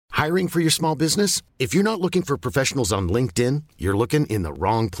Hiring for your small business? If you're not looking for professionals on LinkedIn, you're looking in the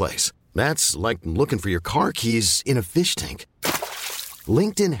wrong place. That's like looking for your car keys in a fish tank.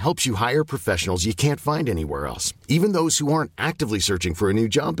 LinkedIn helps you hire professionals you can't find anywhere else, even those who aren't actively searching for a new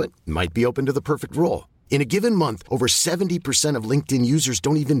job but might be open to the perfect role. In a given month, over 70% of LinkedIn users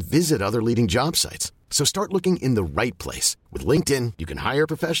don't even visit other leading job sites. So start looking in the right place. With LinkedIn, you can hire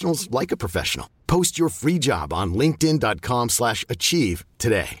professionals like a professional. Post your free job on linkedin.com/achieve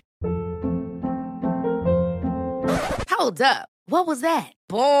today. Hold up. What was that?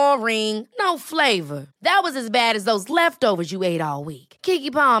 Boring. No flavor. That was as bad as those leftovers you ate all week.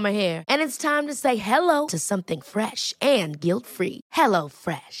 Keke Palmer here. And it's time to say hello to something fresh and guilt-free. Hello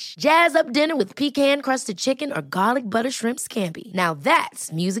Fresh. Jazz up dinner with pecan-crusted chicken or garlic butter shrimp scampi. Now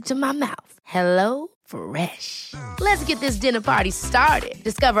that's music to my mouth. Hello Fresh. Let's get this dinner party started.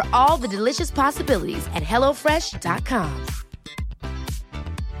 Discover all the delicious possibilities at hellofresh.com.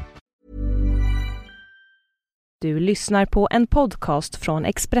 Du lyssnar på en podcast från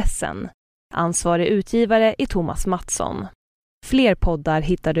Expressen. Ansvarig utgivare är Thomas Mattsson. Fler poddar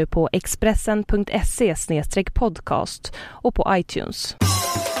hittar du på expressen.se/podcast och på iTunes.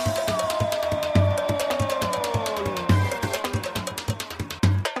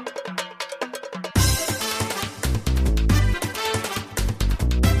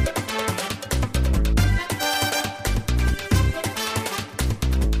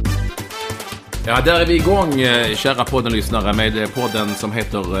 Ja, där är vi igång, kära poddenlyssnare, med podden som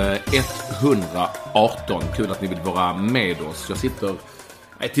heter 118. Kul att ni vill vara med oss. Jag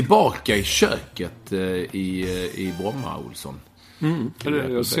är tillbaka i köket i Bromma, Olsson.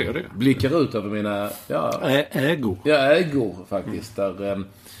 Jag ser det. Blickar ut över mina ägor. Ja, ägor faktiskt. Där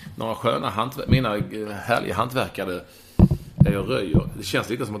några sköna mina härliga hantverkare jag röjer. Det känns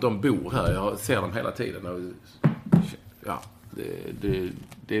lite som att de bor här. Jag ser dem hela tiden. Ja,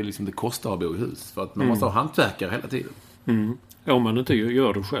 det är liksom, det kostar att bo i hus. För att man måste ha hantverkare hela tiden. Ja, om man inte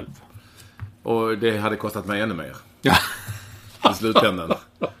gör det själv. Och det hade kostat mig ännu mer. Ja. I slutändan.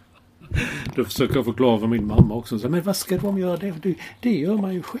 Då försöker jag förklara för min mamma också. Så, men vad ska de göra det? Det gör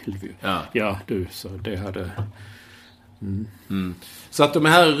man ju själv ju. Ja, så det hade... Så att de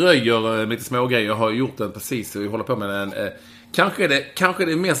här röjer lite små grejer. Jag har gjort den precis och jag håller på med den. Kanske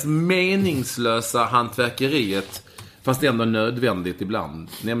det mest meningslösa hantverkeriet, fast det är ändå nödvändigt ibland,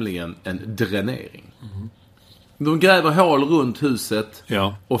 nämligen en dränering. De gräver hål runt huset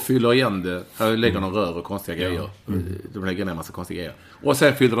och fyller igen det. Lägger någon rör och konstiga grejer. De lägger ner en massa konstiga grejer. Och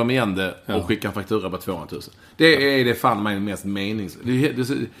sen fyller de igen det och skickar en faktura på 200 000. Det är det fan mig mest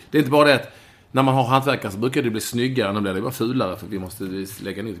meningslösa. Det är inte bara det att när man har hantverkare så brukar det bli snyggare. Nu blir det bara fulare för vi måste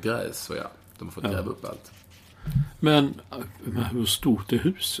lägga nytt gräs. Så de har fått gräva upp allt. Men hur stort är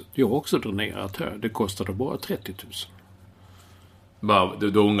huset? Jag har också dränerat här. Det kostade bara 30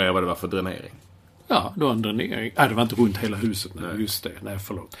 000. Då undrar jag vad det var för dränering. Ja, det var en dränering. Nej, det var inte runt hela huset. Nej. Just det. Nej,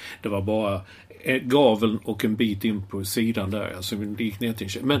 förlåt. Det var bara gaveln och en bit in på sidan där. Alltså, det gick ner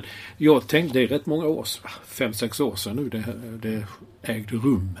till en. Men jag tänkte, det är rätt många år, 5-6 år sedan nu det ägde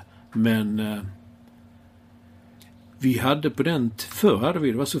rum. Men vi hade på den... Förr hade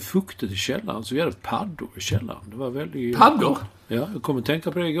det var så fuktigt i källaren så vi hade paddor i källaren. Det var väldigt... Paddor? Ja, jag kommer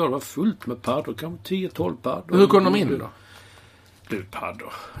tänka på det igår. Det var fullt med paddor. Kanske 10-12 paddor. Hur kom de in då? Du,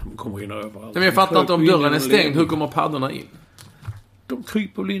 paddor. De kommer in överallt. Men jag fattar inte, om dörren är stängd, hur kommer paddorna in? De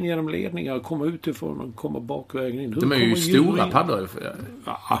kryper in genom ledningar och kommer utifrån och kommer bakvägen in. De är ju stora paddor.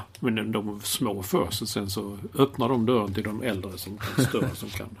 Ja, men de är små först och sen så öppnar de dörren till de äldre som kan störa, som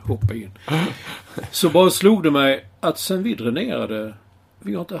kan hoppa in. Så bara slog det mig att sen vi dränerade,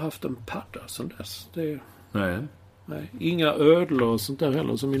 vi har inte haft en padda sen dess. Nej. Inga ödlor och sånt där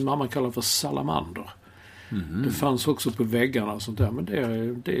heller, som min mamma kallar för salamander. Det fanns också på väggarna och sånt där, men det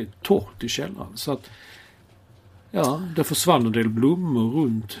är torrt i källaren. Så att, ja, det försvann en del blommor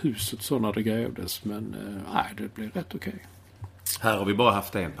runt huset så när det grävdes, men det blev rätt okej. Här har vi bara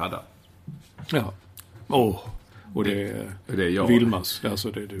haft en padda. Ja. Och det är jag. Vilmas.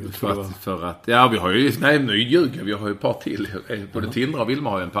 Alltså för att ja, vi har ju, nu ljuger vi har ju ett par till. Både Tindra och Vilma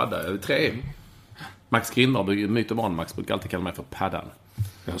har ju en padda. 3. Max Grindar, mytoman Max, brukar alltid kalla mig för paddan.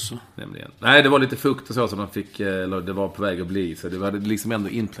 Jaså? Nämligen. Nej, det var lite fukt och så som de fick, eller det var på väg att bli, så det var liksom ändå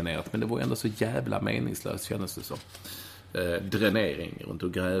inplanerat, men det var ändå så jävla meningslöst, kändes det som. Dränering runt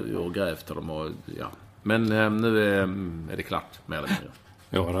och grävt har de och ja. Men nu är det klart med eller mindre.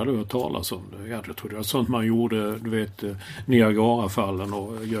 Ja, det hade jag hört talas om det. Jag trodde det var sånt man gjorde, du vet, Niagarafallen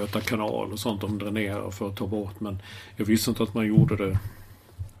och Göta kanal och sånt, de dränerar för att ta bort, men jag visste inte att man gjorde det.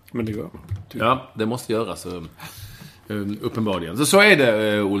 Men det gör man. Ja, det måste göras uppenbarligen. Så är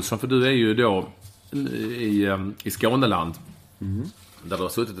det, Olsson, för du är ju då i Skåneland. Där du har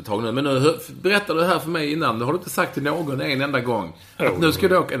suttit ett tag nu. Men nu berättar du här för mig innan. Det har du inte sagt till någon en enda gång. Att nu ska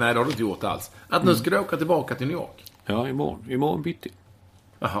du åka... Nej, det har du inte gjort alls. Att nu ska du åka tillbaka till New York. Ja, imorgon bitti.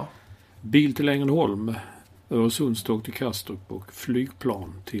 Jaha. Bil till Ängelholm, Öresundståg till Kastrup och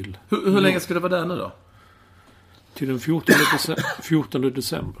flygplan till... Hur länge ska du vara där nu då? Till den 14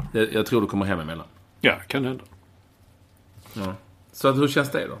 december. Jag tror du kommer hem emellan. Ja, kan hända. Ja. Så att, hur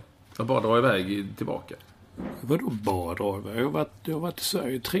känns det då? Att bara dra iväg tillbaka? Vadå bara dra iväg? Jag har varit i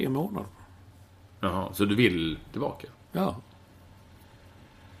Sverige i 3 månader. Jaha, så du vill tillbaka? Ja.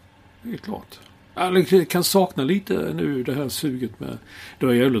 Det är klart. Jag kan sakna lite nu det här suget med... Det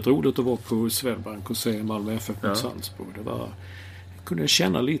var jävligt roligt att vara på Swedbank och se Malmö FF mot Salzburg. Jag kunde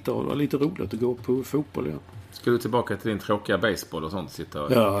känna lite av det. Det var lite roligt att gå på fotboll igen. Ska du tillbaka till din tråkiga baseball och sånt? Sitta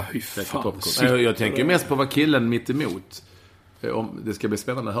och jag tänker mest på vad killen mitt emot. Om det ska bli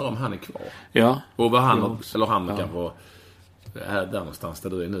spännande att höra om han är kvar. Ja. Och vad han eller han kan vara här där någonstans där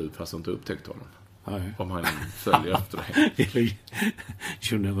du är nu fast du inte upptäckt honom. Nej. Om han följer efter dig.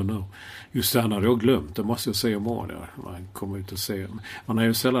 You never know. Just det, hade jag glömt. Det måste jag säga imorgon. Man kommer ut och se. Man är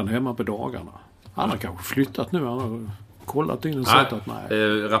ju sällan hemma på dagarna. Han har kanske flyttat nu. Han har kollat in och sett att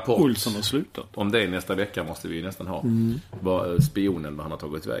rapport Olsson har slutat. Om det nästa vecka måste vi nästan ha. Spionen vad han har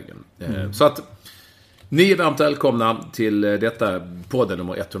tagit vägen. Så att ni är varmt välkomna till detta podden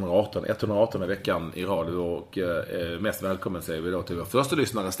nummer 118. 118 veckan i radio. Och mest välkommen säger vi då till vår första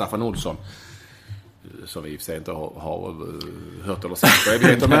lyssnare Staffan Olsson. Som vi i och för sig inte har hört eller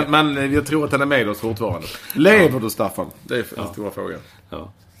sett. Men jag tror att han är med oss fortfarande. Lever du, Staffan? Det är den stora frågan.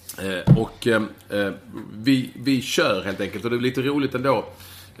 Ja. Och vi kör helt enkelt. Och det är lite roligt ändå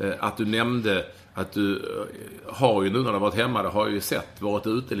att du nämnde att du har ju nu när du har varit hemma, har ju varit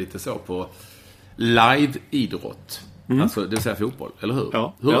ute lite så på live-idrott. Alltså det vill säga fotboll, eller hur?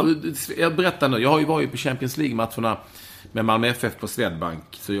 Ja. Jag berättar nu, jag har ju varit på Champions League-matcherna med Malmö FF på Swedbank,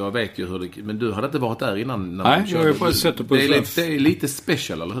 så jag vet ju hur det... Men du hade inte varit där innan? Nej, jag har ju bara sett det på... Det är lite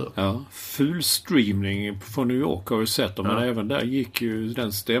special, eller hur? Ja, full streaming från New York har jag sett dem, men även där gick ju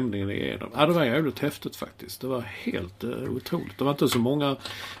den stämningen igenom. Ja, det var jävligt häftigt faktiskt. Det var helt otroligt. Det var inte så många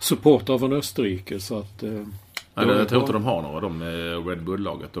supportrar från Österrike, så att... jag tror inte de har några, de Red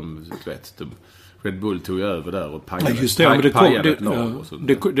Bull-laget. Red Bull tog ju över där och pajade. Ja, just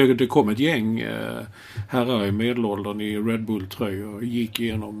det, det kom ett gäng herrar i medelåldern i Red Bull-tröjor och gick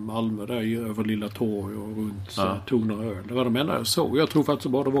igenom Malmö där över Lilla Torg och runt, tog några öl. Det var de enda jag såg. Jag tror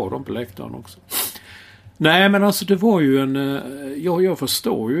faktiskt bara det var de på läktaren också. Nej, men alltså det var ju jag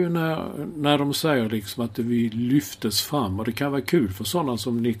förstår ju när de säger liksom att vi lyftes fram, och det kan vara kul för sådana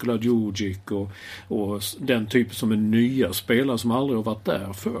som Nikola Djurdjic och den typen som är nya spelare som aldrig har varit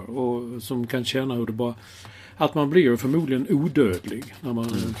där för, och som kan känna hur det bara, att man blir förmodligen odödlig när man,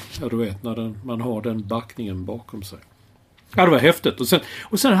 när man har den backningen bakom sig. Ja, det var häftigt.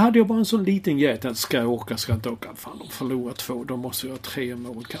 Och sen hade jag bara en sån liten grej. Ska jag åka, ska jag inte åka? Fan, de förlorar 2. De måste göra 3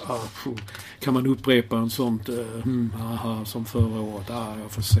 mål. Kan man upprepa en sånt som förra året?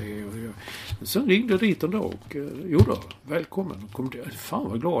 Jag får se. Sen ringde jag dit ändå och välkommen. Fan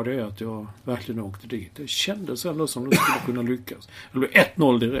vad glad jag är att jag verkligen åkte dit. Det kändes ändå som att det skulle kunna lyckas. Det blev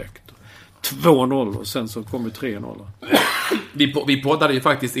 1-0 direkt. 2-0 och sen så kom 3-0. Vi poddade ju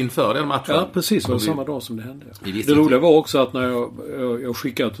faktiskt inför den matchen. Ja, precis. Det var samma dag som det hände. Det roliga var också att när jag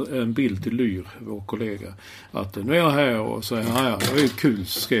skickade en bild till Lyr, vår kollega, att nu är jag här och så här, det var ju kul,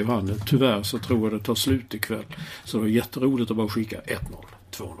 skrev han. Tyvärr så tror jag det tar slut ikväll. Så det var jätteroligt att bara skicka 1-0,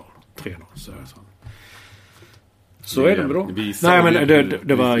 2-0, 3-0. Så är det med dem. Nej, men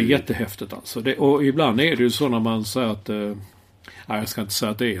det var jättehäftigt alltså. Och ibland är det ju så när man säger att... jag ska inte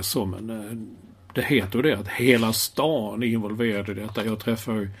säga att det är så, men det heter det att hela stan är involverad i detta. Jag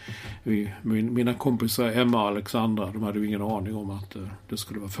träffar mina kompisar Emma och Alexandra, de hade ju ingen aning om att det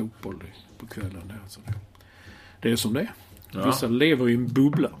skulle vara fotboll på kvällen där. Så det är som det är. Ja. Vissa lever i en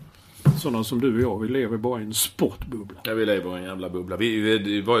bubbla. Sådana som du och jag, vi lever bara i en sportbubbla. Ja, vi lever i en jävla bubbla.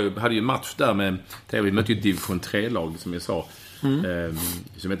 Vi hade ju match där med... Vi mötte ju ett division 3-lag, som jag sa,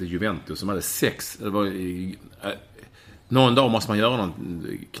 som heter Juventus, som hade 6... Det var någon dag måste man göra någon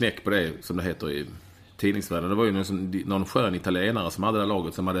knäck på det, som det heter i tidningsvärlden. Det var ju någon skön italienare som hade det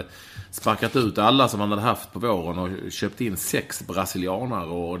laget, som hade sparkat ut alla som han hade haft på våren och köpt in 6 brasilianare,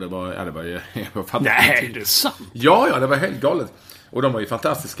 och det var Nej, det är sant. Ja, det var helt galet. Och de var ju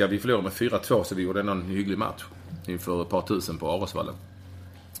fantastiska. Vi förlorade med 4-2, så vi gjorde någon hygglig match inför ett par tusen på Arosvallen.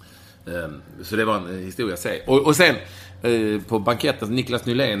 Så det var en historia att säga. Och sen på banketten, Niklas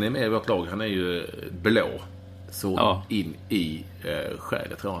Nylén är med i vårt lag. Han är ju blå. Så in i själ.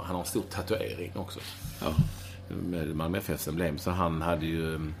 Jag tror han har en stor tatuering också. Ja. Med Malmö FFs emblem. Så han hade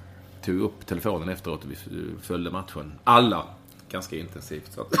ju tog upp telefonen efteråt och vi följde matchen. Alla ganska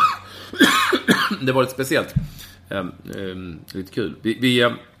intensivt. Så att det var lite speciellt. Lite kul.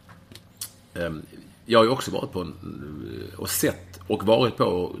 Jag har ju också varit på och sett och varit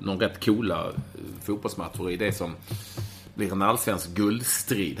på någon rätt coola fotbollsmatcher i det som blir en allsvensk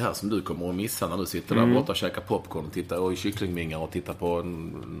guldstrid här som du kommer att missa när du sitter där borta och käkar popcorn och tittar och i kycklingvingar och tittar på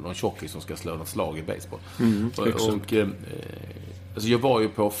någon tjockis som ska slå något slag i baseball. Alltså jag var ju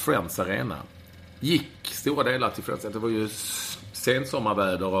på Friends Arena. Gick stora delar till Friends. Det var ju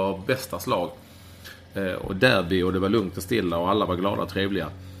sensommarväder och bästa slag. Och derby och det var lugnt och stilla och alla var glada och trevliga.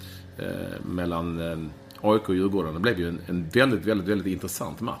 Mellan AIK och Djurgården. Det blev ju en väldigt, väldigt, väldigt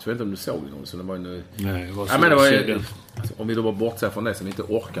intressant match. Jag vet inte om du såg det någon. Så det var en, Nej, det var så. Alltså, om vi då var bortser från det som vi inte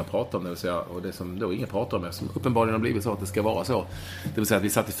orkar prata om, det vill säga, och det som då ingen pratar om, som uppenbarligen har blivit så att det ska vara så. Det vill säga att vi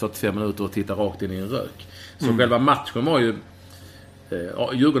satt i 45 minuter och tittade rakt in i en rök. Så själva matchen var ju...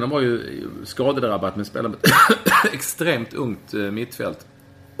 Djurgården var ju skadedrabbat men spelade med ett extremt ungt mittfält.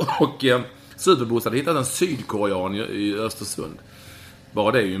 Och Superboost hade hittat en sydkorean i Östersund.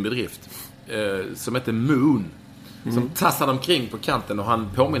 Bara det är ju en bedrift. Som heter Moon. Som tassade omkring på kanten och han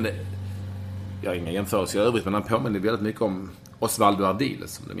påminner... Jag har inga jämförelser i övrigt, men han påminner väldigt mycket om Osvaldo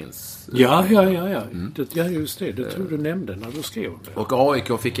Ardiles, som du minns. Ja. Ja, just det. Det tror du nämnde när du skrev det. Och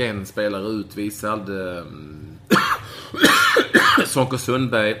AIK fick en spelare utvisad... Sonko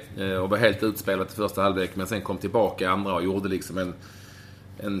Sundberg och var helt utspelat i första halvlek, men sen kom tillbaka i andra och gjorde liksom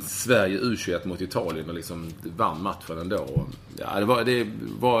en Sverige U21 mot Italien och liksom vann matchen ändå. Och, ja,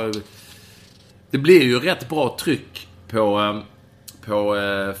 det blir ju rätt bra tryck på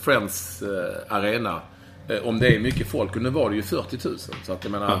Friends Arena om det är mycket folk, och nu var det ju 40 000, så att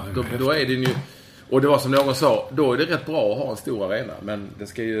jag menar, då är det ju, och det var som någon sa, då är det rätt bra att ha en stor arena, men det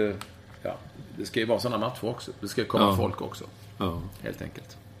ska ju vara sådana matcher också. Det ska komma folk också. Helt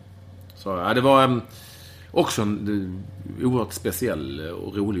enkelt. Så ja, det var också en oerhört speciell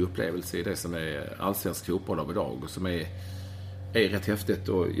och rolig upplevelse i det som är allsvensk fotboll av idag och som är rätt häftigt.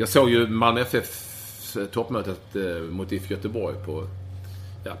 Och jag såg ju Malmö FF toppmötet mot IF Göteborg på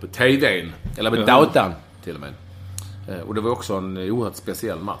TV:n eller med datan till och med. Och det var också en oerhört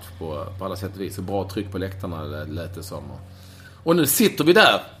speciell match på alla sätt och vis. Och bra tryck på läktarna lät det som. Och nu sitter vi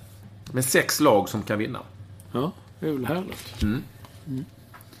där med 6 lag som kan vinna. Ja, det är väl härligt.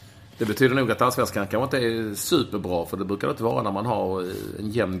 Det betyder nog att allsvenskan kanske inte är superbra, för det brukar det inte vara när man har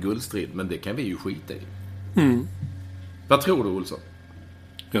en jämn guldstrid, men det kan vi ju skita i. Vad tror du, Olsson?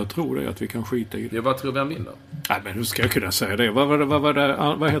 Jag tror det, att vi kan skita i det. Ja, vad tror vem vinner? Nej, men hur ska jag kunna säga det?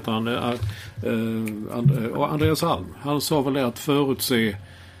 Vad heter han? Andreas Alm. Han sa väl det att förutse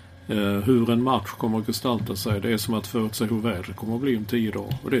hur en match kommer att gestalta sig. Det är som att förutse hur vädret kommer att bli om 10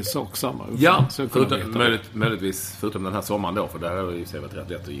 dagar. Och det är sak samma. Ja, möjligtvis förutom den här sommaren då. För där har ju varit rätt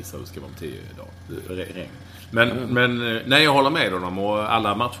lätt att gissa hur det ska vara om 10 dagar. Regn. Men nej, jag håller med honom. Och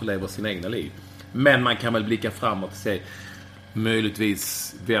alla matcher lever sina egna liv. Men man kan väl blicka framåt och se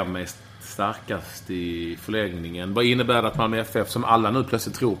möjligtvis vem är starkast i förlängningen. Vad innebär det att Malmö FF, som alla nu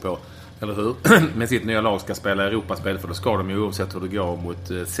plötsligt tror på, eller hur, med sitt nya lag ska spela Europaspel, för då ska de ju oavsett hur det går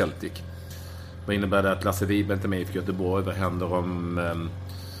mot Celtic. Vad innebär det att Lasse Vibe inte med i Göteborg? Vad händer om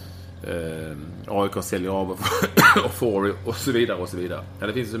AIK säljer av och får och så vidare och så vidare. Ja,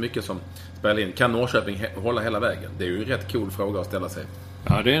 det finns så mycket som spelar in. Kan Norrköping hålla hela vägen? Det är ju en rätt cool fråga att ställa sig.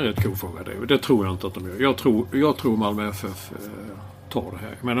 Ja, det är en rätt cool fråga. Det tror jag inte att de gör. Jag tror Malmö FF tar det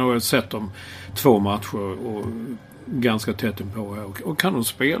här. Men jag har sett dem 2 matcher och ganska tätt inpå här. Och kan de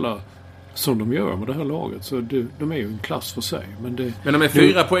spela som de gör med det här laget, så de är ju en klass för sig. Men de är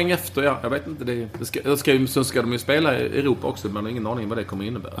 4 poäng efter, ja. Jag vet inte, så ska de ju spela i Europa också, men jag har ingen aning vad det kommer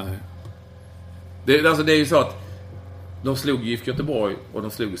innebära. Nej. Det är ju så att de slog IF Göteborg och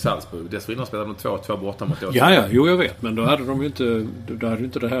de slog Salzburg. Dessförinnan spelade de 2-2 borta mot oss. Ja, jo, jag vet. Men då hade de ju inte,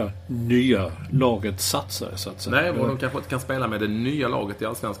 det här nya laget satt sig, så att säga. Nej, och de kanske inte kan spela med det nya laget i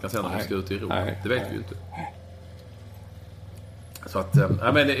Allsvenskan sen när de ska ut i Europa. Nej. Det vet vi ju inte. Så att,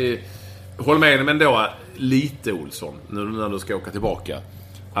 håll med, men då lite, Olsson, nu när du ska åka tillbaka,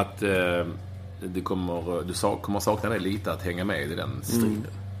 att du kommer sakna dig lite att hänga med i den striden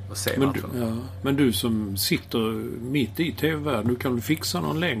och se matchen. Men du som sitter mitt i tv-världen, du kan fixa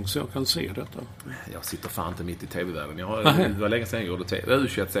någon länk så jag kan se detta. Jag sitter fan inte mitt i tv-världen. Det var länge sedan jag gjorde tv. Jag har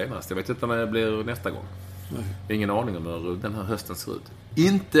U21 senast. Jag vet inte när det blir nästa gång. Nej. Ingen aning om hur den här hösten ser ut.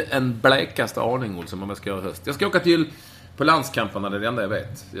 Inte en blekaste aning, Olsson, om jag ska göra höst. Jag ska åka på landskamperna, det är det enda jag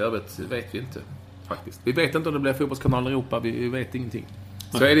vet. Jag vet vi inte, faktiskt. Vi vet inte om det blir fotbollskanalen i Europa. Vi vet ingenting.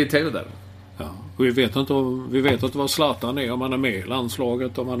 Så är det i tv-världen. Ja. Och vi vet inte vad Zlatan är, om han är med i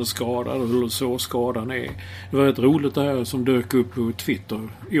landslaget, om han är skadad eller så skadan är. Det var rätt roligt det här som dök upp på Twitter.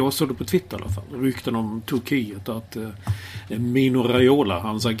 Jag såg det på Twitter i alla fall. Rykten om Turkiet att Mino Raiola,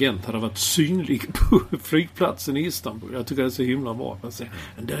 hans agent, hade varit synlig på flygplatsen i Istanbul. Jag tycker det är så himla bra.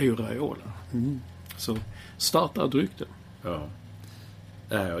 Men det är ju Raiola. Så starta ett rykte. Ja.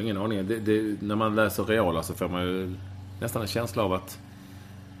 Jag har ingen aning. När man läser Raiola så får man ju nästan en känsla av att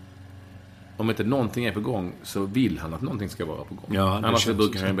om inte någonting är på gång så vill han att någonting ska vara på gång. Ja, annars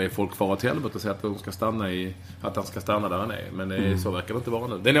brukar han be folk fara till helvete och säga att han ska stanna där han är. Men så verkar det inte vara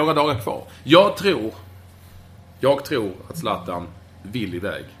nu. Det är några dagar kvar. Jag tror att Zlatan vill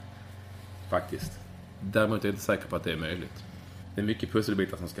iväg. Faktiskt. Däremot är jag inte säker på att det är möjligt. Det är mycket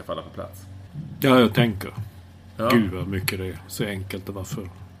pusselbitar som ska falla på plats. Ja, jag tänker. Ja. Gud vad mycket det är. Så enkelt det var förr.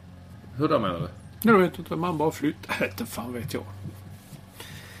 Hur då menar du? Jag vet inte, man bara flyttar. Inte fan vet jag.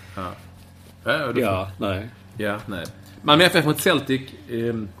 Ja. Nej. Ja, nej. Man FF mot Celtic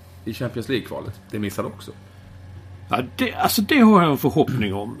i Champions League-kvalet. Det missade också. Ja, det har jag en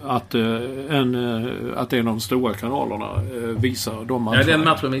förhoppning om. Att en av de stora kanalerna visar de matcherna. Ja, den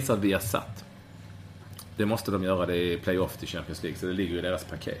matchen visar via satt. Det måste de göra, det i playoff till Champions League. Så det ligger i deras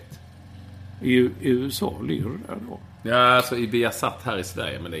paket. I USA ligger det där då? Ja, alltså i Viasat här i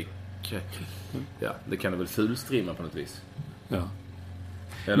Sverige. Men det kan det väl fulstreama på något vis. Ja.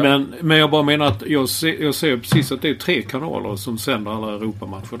 Men jag bara menar att jag ser precis att det är 3 kanaler som sänder alla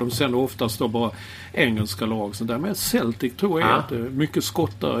Europamatcher. De sänder oftast då bara engelska lag. Så där. Men Celtic tror jag att det är mycket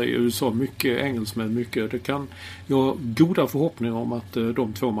skottar i USA, mycket engelsmän, mycket. Jag har goda förhoppningar om att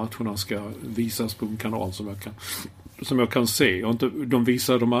de 2 matcherna ska visas på en kanal som jag kan se. Och de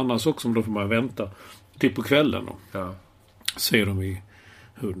visar de annars också, men då får man vänta till på kvällen då. Ja. Se dem i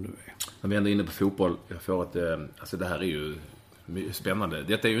hur det nu är. När vi ändå är inne på fotboll, jag får att alltså det här är ju spännande.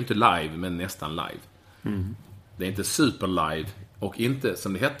 Detta är ju inte live, men nästan live. Det är inte super live och inte,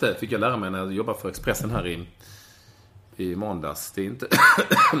 som det hette, fick jag lära mig när jag jobbade för Expressen här i måndags. Det är inte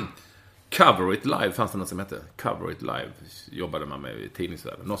Cover It Live, fanns det något som hette Cover It Live, jobbade man med i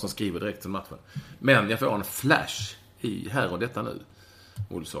tidningsvärlden. Någon som skriver direkt till matchen. Men jag får en flash i här och detta nu,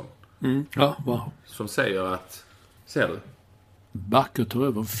 Olsson. Ja, wow. Som säger att, ser du? Backe tar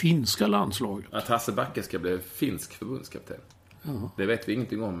över finska landslaget. Att Hasse Backe ska bli finsk förbundskapten. Ja. Det vet vi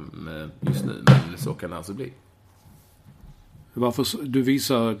ingenting om just nu, men så kan det alltså bli. Varför du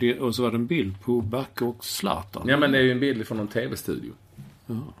visar det, och så var det en bild på Backe och Zlatan? Ja, men det är ju en bild från någon tv-studio.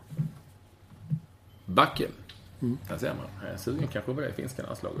 Ja. Backe. Här ser man. Jag är sugen kanske på det finska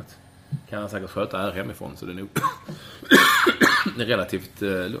landslaget. Kan han säkert sköta här hemifrån, så det är nog det är relativt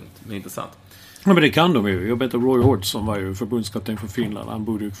lugnt, men intressant. Ja, men det kan de ju. Jag vet att Roy Hodgson var ju förbundskapten för Finland. Han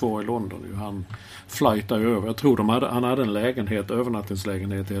bodde ju kvar i London. Han flightade över. Jag tror han hade en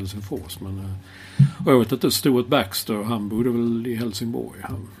övernattningslägenhet i Helsingfors. Men och jag vet inte, Stuart Baxter, han bodde väl i Helsingborg.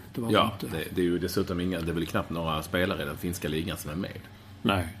 Det är ju dessutom det är väl knappt några spelare i den finska ligan som är med.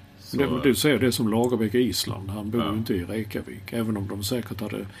 Nej. Du ser det som Lagerbäck i Island. Han bor ju inte i Reykjavik. Även om de säkert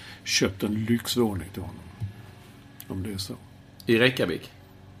hade köpt en lyxvåning till honom. Om det är så. I Reykjavik?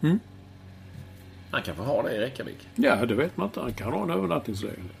 Han kan få ha det i Reykjavik. Ja, det vet man inte. Han kan ha en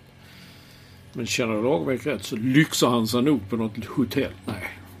övernattningslägenhet. Men känner Lagerbäck rätt så lyxar han sig nog på något hotell.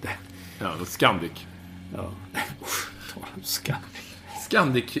 Nej. Ja, något Scandic. Ja. Scandic.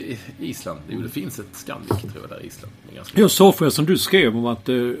 Scandic i Island. Det finns ett Scandic, tror jag, där i Island. Jag såg förresten, du skrev om att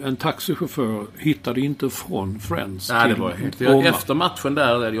en taxichaufför hittade inte från Friends. Nej, det var helt. Efter matchen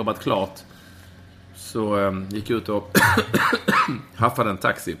där hade jag jobbat klart. Så gick jag ut och haffade en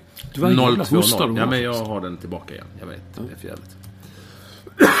taxi. Du var en jävla hostad. Ja, men jag har den tillbaka igen. Jag vet, det är fjälligt.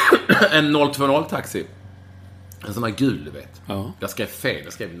 En 020-taxi. En sån här gul, du vet. Ja. Jag skrev fel.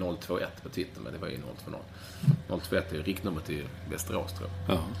 Jag skrev 021 på Twitter, men det var ju 020. 021 är ju riktnummer till Västerås, tror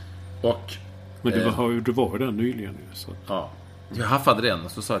jag. Ja. Men du var ju den nyligen. Så. Ja. Jag haffade den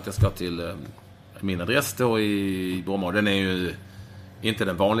och så sa att jag ska till min adress då i Bromma. Den är ju inte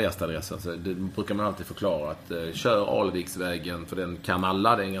den vanligaste adressen. Så det brukar man alltid förklara att kör Alviksvägen, för den kan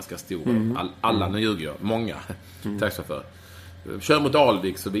alla, det är en ganska stor. Alla, nu ljuger jag. Många. Tack så för. Kör mot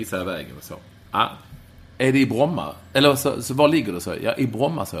Alvik så visar jag vägen och så. Är det i Bromma? Eller så var ligger det så? Ja, i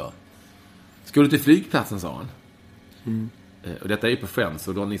Bromma, så jag. Ska du till flygplatsen, sa han. Och detta är ju på Friends,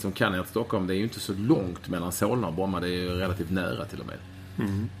 och ni som kan i Stockholm, det är ju inte så långt mellan Solna och Bromma, det är ju relativt nära till och med.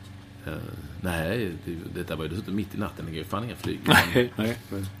 Nej, detta var ju dessutom mitt i natten, det går ju fan inga flyg.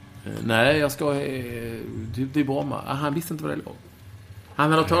 Nej, jag ska till Bromma. Han visste inte vad det låg.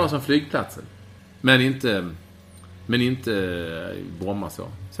 Han hade talat om flygplatsen, men inte Bromma, så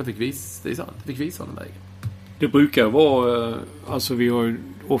jag fick visa honom vägen. Det brukar vara, alltså vi har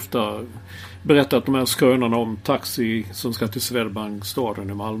ofta berättat de här skrönorna om taxi som ska till Swedbank-staden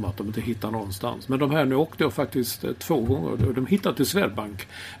i Malmö, att de inte hittar någonstans. Men de här, nu åkte jag faktiskt 2 gånger. De hittade till Swedbank.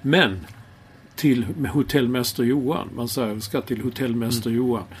 Men till Hotell Mäster Johan. Man säger ska till Hotell Mäster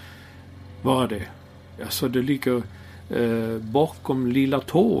Johan. Vad är det? Alltså det ligger bakom Lilla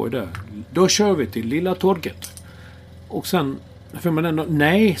Torg där. Då kör vi till Lilla Torget. Och sen får man ändå,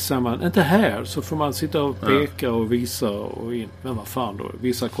 nej, säger man, inte här. Så får man sitta och peka och visa och in. Men vad fan då?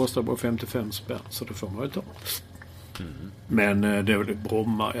 Vissa kostar bara 55 spänn. Så det får man ju ta. Men det var det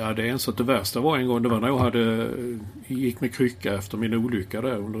Bromma. Ja, det är så att det värsta var en gång. Det var när jag gick med krycka efter min olycka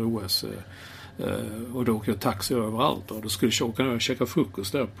där under OS. Och då åkte jag taxi överallt. Och då skulle jag åka ner och käka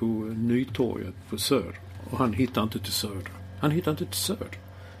frukost där på Nytorget på Söder. Och han hittade inte till Söder.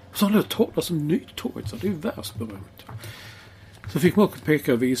 Så han hade talat om Nytorget. Så det är ju världsberömt. Så fick man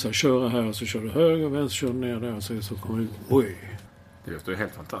peka och visa. Köra här, så körde höger, vänster, körde ner där. Så kom det ut. Oj. Det är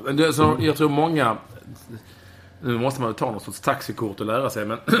helt fantastiskt. Jag tror många... Nu måste man ta något sorts taxikort och lära sig.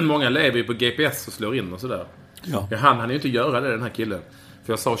 Men många lever ju på GPS och slår in och sådär. Ja. Han ju inte göra det, den här killen.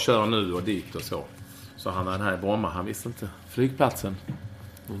 För jag sa kör nu och dit och så. Så han den här i Bromma, han visste inte flygplatsen.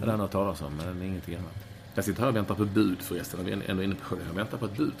 Det är den att tala om, men det är ingenting annat. Jag sitter här och väntar på bud förresten. Vi är ändå inne på det. Jag väntar på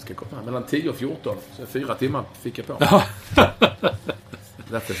ett bud ska komma. Mellan 10 och 14. Så 4 timmar fick jag på. Ja.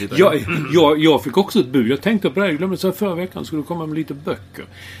 Jag fick också ett bud. Jag tänkte på det. Jag glömde så förra veckan skulle komma med lite böcker.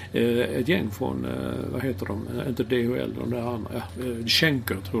 Ett gäng från, vad heter de? Inte DHL, de där andra.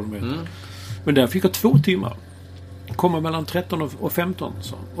 Schenker tror de heter. Men där fick jag 2 timmar. Komma mellan 13 och 15.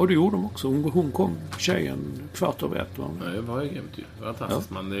 Så. Och det gjorde de också. Hon kom, tjejen, 1:15. Ja, det var ju grymt ju. Det var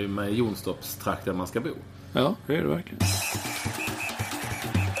fantastiskt. Ja. Det är ju med Jonstoppstrakten man ska bo. Ja, det är det verkligen.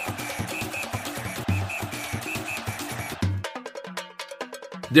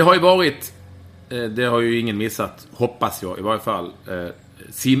 Det har ju varit, det har ju ingen missat, hoppas jag i varje fall,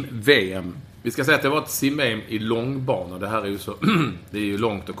 sim-VM. Vi ska säga att det var ett sim-VM i långbana. Det här är ju så, det är ju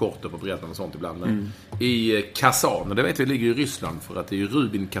långt och kort och på bredden och sånt ibland. Men i Kazan, och det vet vi ligger i Ryssland för att det är ju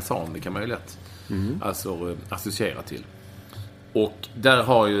Rubin Kazan, det kan man ju lätt alltså associera till. Och där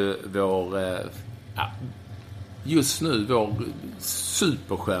har ju just nu vår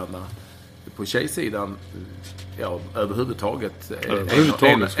superstjärna på tjejsidan, överhuvudtaget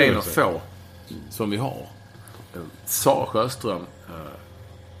en av få som vi har. Sara Sjöström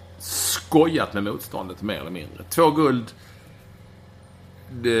skojat med motståndet mer eller mindre. 2 guld,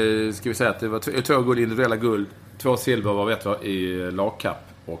 ska vi säga att det var 2 guld individuella guld, 2 silver var vet i lagkapp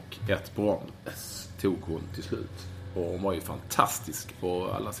och 1 brons tog hon till slut. Och hon var ju fantastisk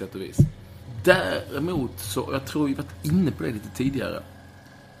på alla sätt och vis. Däremot så, jag tror vi varit inne på det lite tidigare.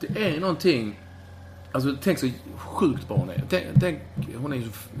 Det är någonting, alltså tänk så sjukt bra hon är. Tänk, hon är ju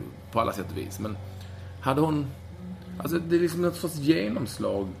på alla sätt och vis, men hade hon, alltså det är liksom något sorts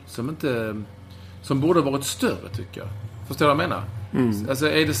genomslag som borde varit större, tycker jag. Förstår du vad jag menar? Alltså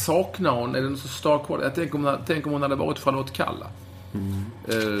är det saknar hon, är det något så stark kvar? Jag tänk om hon hade varit Charlotte Kalla.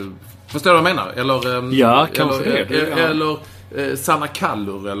 Förstår du vad jag menar? Eller ja, kanske eller Sanna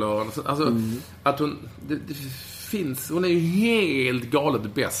Kallur eller alltså att hon det finns, hon är ju helt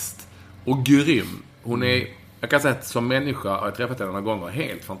galet bäst och grym. Hon är, jag kan säga att som människa har jag träffat henne några gånger,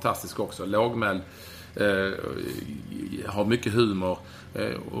 helt fantastisk också, lågmäld, har mycket humor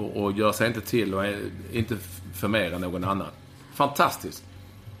och gör sig inte till och är inte för mer än någon annan. Fantastiskt.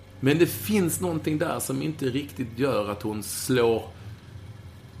 Men det finns någonting där som inte riktigt gör att hon slår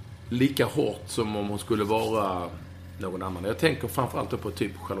lika hårt som om hon skulle vara någon annan. Jag tänker framförallt på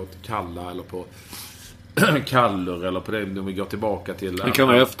typ Charlotte Kalla eller på Kallur eller på det om vi går tillbaka till. Det kan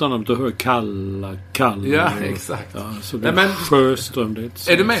vara efternamn du hör Kalla. Ja, exakt. Ja, så det men Sjöström, det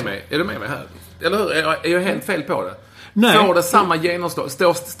är du med mig? Är du med mig här? Eller hur? Är jag helt fel på det? Nej. Får det samma genomslag?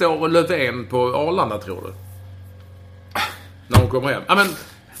 Står Löfven på Arlanda, tror du? När hon kommer hem. Ja, men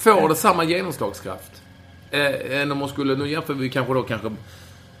får det samma genomslagskraft? Än om hon skulle, nu jämför vi kanske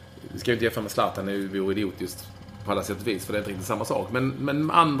vi ska ju inte jämföra med Zlatan, det vore idiotiskt på alla sätt och vis, för det är inte riktigt samma sak.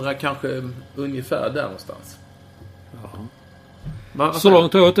 Men andra kanske ungefär där någonstans. Ja. Så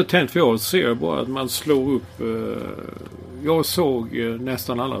långt har jag inte tänkt, för jag ser bara att man slår upp. Jag såg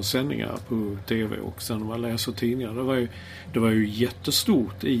nästan alla sändningar på tv och sen man läser tidningar. Det var ju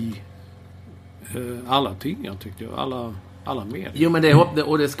jättestort i alla tidningar, tyckte jag. Alla medier. Jo, men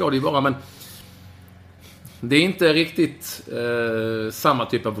det ska det ju vara, men det är inte riktigt samma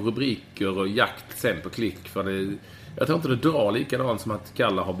typ av rubriker och jakt sen på klick. För jag tror inte det drar likadant som att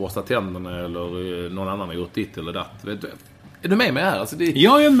Kalla har borstat tänderna eller någon annan har gjort ditt eller datt. Är du med mig här? Alltså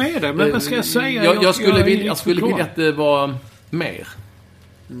jag är med dig, men vad ska jag säga? Jag skulle vilja att det var mer.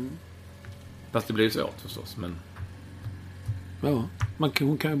 Fast det blir ju svårt förstås. Men Ja,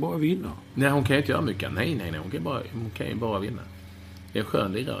 hon kan ju bara vinna. Nej, hon kan ju inte göra mycket. Nej. Hon kan ju bara vinna. Det är en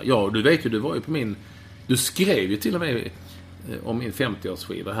skön lirare. Ja, du vet ju, du var ju på min... Du skrev ju till och med om min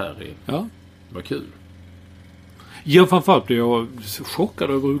 50-årsskiva här i... Ja. Vad kul. Ja, framförallt blev jag chockad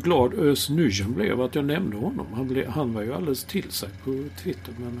över hur glad Özz Nujen blev att jag nämnde honom. Han var ju alldeles till sig på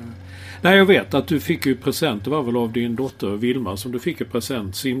Twitter. Men, nej, jag vet att du fick ju present. Det var väl av din dotter Vilma som du fick ju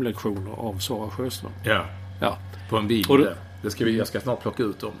present simlektioner av Sara Sjöström. Ja. På en bil. Jag ska snart plocka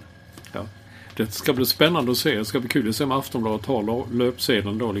ut dem. Ja. Det ska bli spännande att se. Det ska bli kul att se om Aftonbladet tar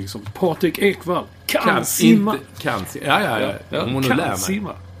löpsedeln då liksom. Patrik Ekwall kan simma. Ja. Om hon nu lär mig.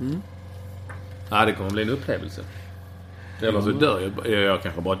 Simma. Ja, det kommer bli en upplevelse. Eller så dör jag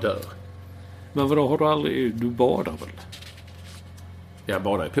kanske bara dör. Men vadå, har du aldrig... Du badar väl? Jag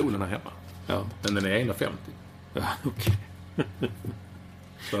badar i poolen här hemma. Ja. Men den är 1,50. Ja, okej.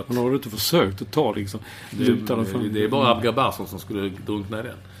 Men har du inte försökt att ta liksom... Det är bara Abgar Barsson som skulle drunkna i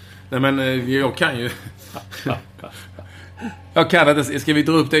den. Nej, men jag kan ju... jag kan inte... Ska vi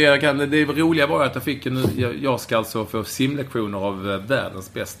dra upp det? Jag kan. Det roliga var att jag ska alltså få simlektioner av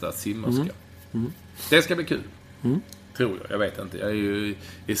världens bästa simmerska. Det ska bli kul. Tror jag vet inte. Jag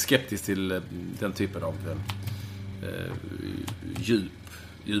är skeptisk till den typen av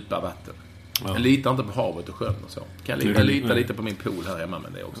djupa vatten. Ja. Jag litar inte på havet och sjön och så. Jag litar lite på min pool här hemma,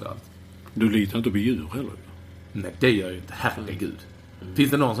 men det är också allt. Du litar inte på djur heller? Nej, det gör jag inte. Herregud.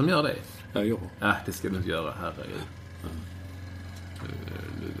 Finns det någon som gör det? Ja. Nej, det ska du inte göra. Herregud.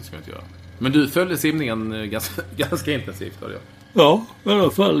 Det ska jag inte göra. Men du följde simningen ganska intensivt, hörde jag. Ja, i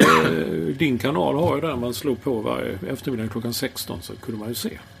alla fall din kanal har ju där man slår på varje eftermiddag klockan 16, så kunde man ju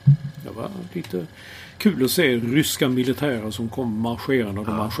se. Det var lite kul att se ryska militärer som kom marscherande.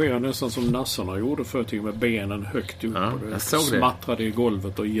 De marscherade nästan som nassarna gjorde förr till med benen högt upp. Ja, och smattrade i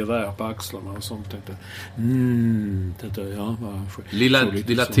golvet och gevär på axlarna och sånt.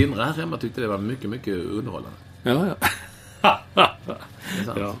 Lilla Tindra här hemma tyckte det var mycket, mycket underhållande. Ja.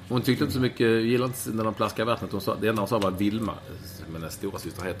 Ja. Hon tyckte inte så mycket, gillade inte när de plaskade vattnet. Det enda hon sa var Vilma, men den stora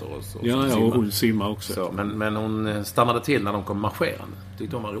syster heter oss. Och hon simmar också. Så, men hon stannade till när de kom marscherande.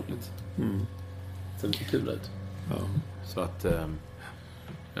 Tyckte hon var roligt. Så det kul ut. Ja. Så att...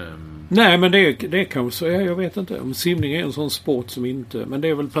 Nej, men det är kanske så. Jag vet inte. Om simning är en sån sport som inte... Men det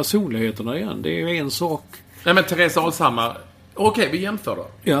är väl personligheterna igen. Det är en sak. Nej, men Therese Alshammar... Okej, vi jämför då.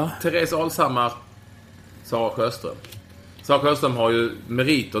 Ja. Therese Alshammar, Sara Sjöström. Sara Sjöström har ju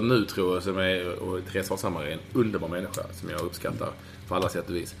meriter nu, tror jag, och Therese Alshammar är en underbar människa som jag uppskattar på alla sätt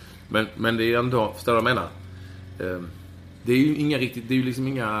och vis. Men det är ändå, förstår du vad jag menar? Det är ju inga riktigt, det är ju liksom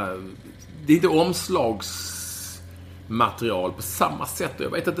inga... Det är inte omslagsmaterial på samma sätt. Jag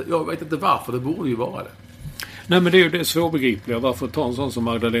vet inte varför, det borde ju vara det. Nej, men det är ju det svårbegripliga. Varför ta en sån som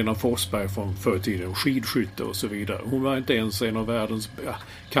Magdalena Forsberg från förtiden, skidskytte och så vidare. Hon var inte ens en av världens... Ja,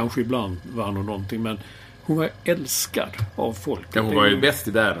 kanske ibland vann hon någonting, men hon var älskad av folk. Ja, hon var ju bäst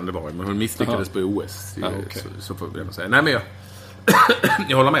i världen, det var, men hon misslyckades på OS. Okay. Så får vi ändå säga. Nej, men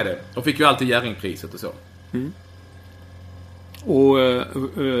jag håller med dig. Hon fick ju alltid Jerringpriset och så.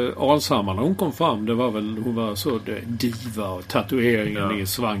 Och Alshammar när hon kom fram, det var väl, hon var så diva och tatueringen i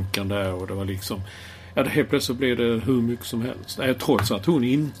svanken där, och det var liksom, ja, det helt plötsligt blev det hur mycket som helst. Trots att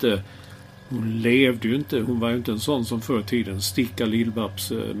hon levde ju inte, hon var ju inte en sån som förr tiden sticka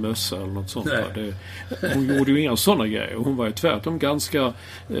Lill-Babs mössa eller något sånt. Hon gjorde ju inga sådana grejer. Hon var ju tvärtom ganska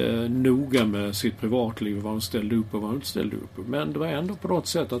noga med sitt privatliv, vad hon ställde upp och vad hon inte ställde upp. Men det var ändå på något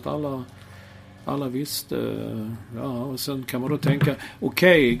sätt att alla visste, och sen kan man då tänka,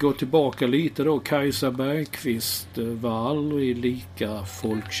 okej, gå tillbaka lite då. Kajsa Bergqvist var aldrig lika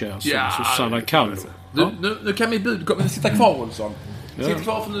folkkär som Susanna Kallo. Nu kan mitt bud sitta kvar, Olsson. Sitt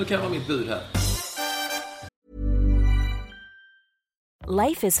kvar, för nu kan vara mitt bud här.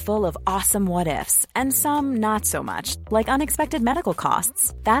 Life is full of awesome what-ifs, and some not so much, like unexpected medical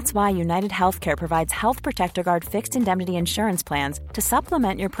costs. That's why United Healthcare provides Health Protector Guard fixed indemnity insurance plans to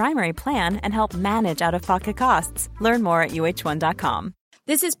supplement your primary plan and help manage out-of-pocket costs. Learn more at uh1.com.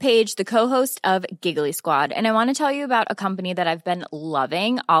 This is Paige, the co-host of Giggly Squad, and I want to tell you about a company that I've been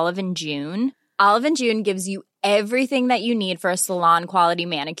loving, Olive & June. Olive & June gives you everything that you need for a salon-quality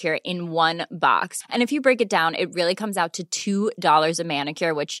manicure in one box. And if you break it down, it really comes out to $2 a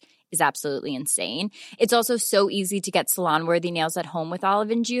manicure, which is absolutely insane. It's also so easy to get salon-worthy nails at home with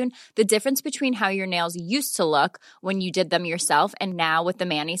Olive & June. The difference between how your nails used to look when you did them yourself and now with the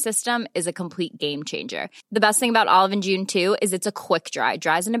Mani system is a complete game changer. The best thing about Olive & June, too, is it's a quick dry.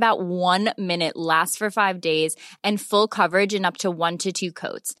 Dries in about 1 minute, lasts for 5 days, and full coverage in up to 1 to 2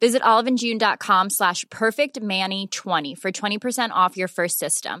 coats. Visit oliveandjune.com/perfectmani20 for 20% off your first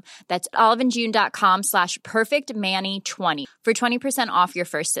system. That's oliveandjune.com/perfectmani20 for 20% off your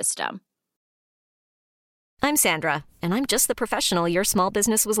first system. I'm Sandra, and I'm just the professional your small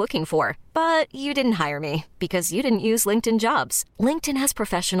business was looking for. But you didn't hire me because you didn't use LinkedIn Jobs. LinkedIn has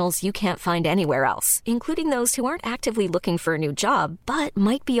professionals you can't find anywhere else, including those who aren't actively looking for a new job, but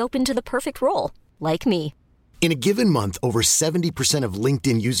might be open to the perfect role, like me. In a given month, over 70% of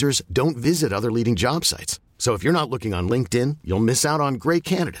LinkedIn users don't visit other leading job sites. So if you're not looking on LinkedIn, you'll miss out on great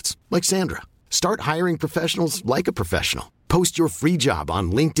candidates like Sandra. Start hiring professionals like a professional. Post your free job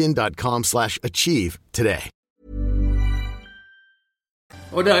on linkedin.com/achieve today.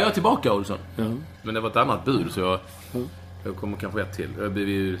 Och där är jag tillbaka, Olsson. Ja. Men det var ett annat bud, så jag kommer kanske ett till. Det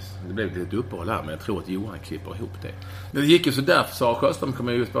blev lite uppehåll här, men jag tror att Johan klipper ihop det. Men det gick ju så där, Sara Sjöström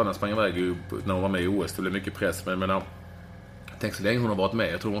kommer ju ut på när han sprang iväg när hon var med i OS. Det blev mycket press, men tänk så länge hon har varit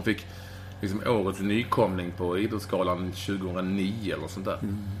med. Jag tror hon fick liksom årets nykomling på Idrottsgalan 2009 eller sånt där.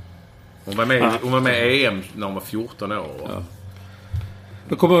 Hon var med i EM när hon var 14 år. Ja.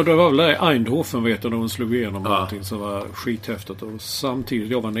 Det var väl där i Eindhoven, vet jag, när hon slog igenom någonting som var skithäftigt. Och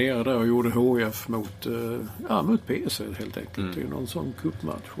samtidigt, jag var nere där och gjorde HF mot PC helt enkelt. Det är någon sån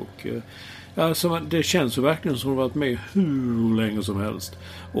cupmatch. Och det känns ju verkligen som hon har varit med hur länge som helst.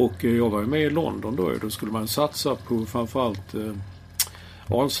 Och jag var ju med i London då skulle man satsa på framförallt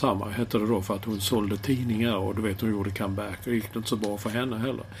Alshammar hette det då, för att hon sålde tidningar och du vet, hon gjorde comeback. Det gick inte så bra för henne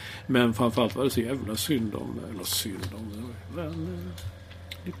heller. Men framförallt var det så jävla synd om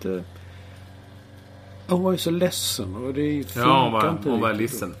lite... Hon var ju så ledsen och det funkar inte. Hon var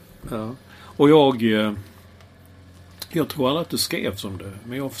ledsen. Ja. Och jag tror alla att det skrevs om det.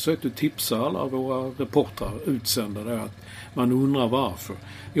 Men jag försökte tipsa alla våra reportrar utsända det, att man undrar varför.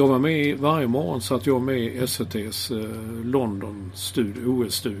 Jag var med varje morgon, så att jag med i SVT:s London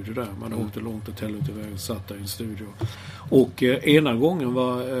OS-studio där. Man åkte långt och tällde iväg och satt där i en studio. Och ena gången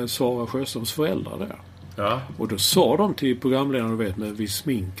var Sara Sjöströms föräldrar där. Ja. Och då sa de till programledaren, du vet, med vid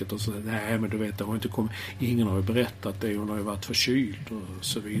sminket och så, nej men du vet, det har inte kommit, ingen har ju berättat det, hon har ju varit förkyld och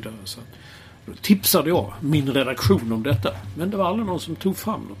så vidare. Så då tipsade jag min redaktion om detta, men det var aldrig någon som tog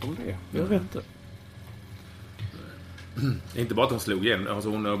fram något om det. Jag vet inte. Inte bara att hon slog igen, alltså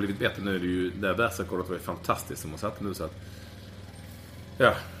hon har blivit bättre nu. Det är ju det världsrekordet var ju fantastiskt som hon satte nu, så att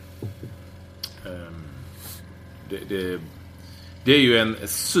ja. Det är ju en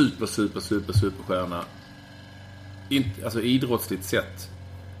superstjärna, alltså idrottsligt sett,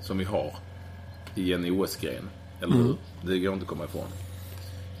 som vi har i en OS-gren, eller hur? Det går inte att komma ifrån.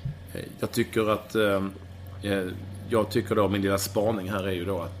 Jag tycker då, min lilla spaning här är ju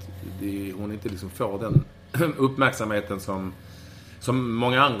då att hon inte liksom får den uppmärksamheten som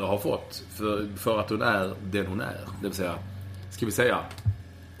många andra har fått för att hon är den hon är. Det vill säga, ska vi säga,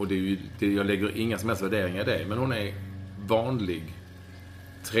 och jag lägger inga som helst värderingar i det, men hon är vanlig,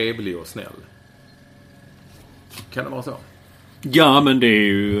 trevlig och snäll. Kan det vara så? Ja, men det är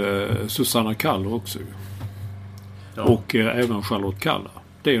ju Susanna Kalla också. Ja. Och även Charlotte Kalla.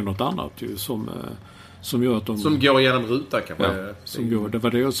 Det är ju något annat ju, som gör att de... Som går igenom rutan kanske. Ja, det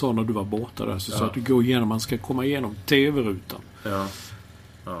var det jag sa när du var borta där. Så att du går igenom, man ska komma igenom tv-rutan. Ja.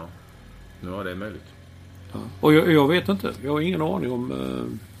 Ja, det är möjligt. Ja. Och jag vet inte. Jag har ingen aning om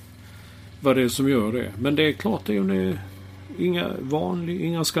vad det är som gör det. Men det är klart, det är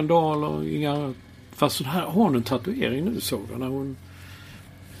inga skandaler, fast så här har hon en tatuering nu, såg jag, när hon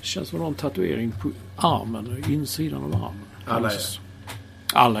känns som en tatuering på armen, insidan av armen.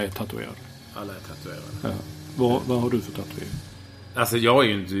 Alla är tatuerade. Ja. Vad har du för tatuering? Alltså jag är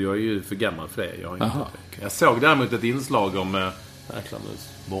ju för gammal för det. Jag såg däremot ett inslag om jäklar, nu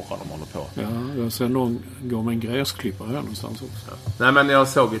borrar de håller på. Ja, jag ser någon gå med en gräsklippare här någonstans också. Ja. Nej, men jag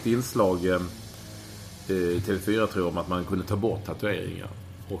såg ett inslag TV4 tror jag, om att man kunde ta bort tatueringar.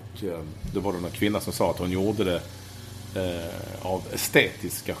 Och då var det en kvinna som sa att hon gjorde det av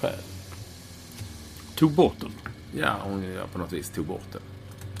estetiska skäl. Tog bort den? Ja, hon på något vis tog bort den.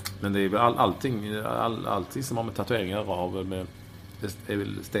 Men det är väl allting som har med tatueringar är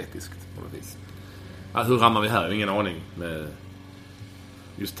väl estetiskt på något vis. Alltså, hur ramar vi här? Ingen aning med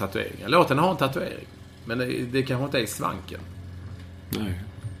just tatueringar. Låt den ha en tatuering. Men det kanske inte är i svanken. Nej.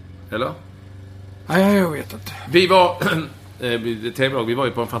 Eller? Nej, jag vet inte. Vi var TV-lag, vi var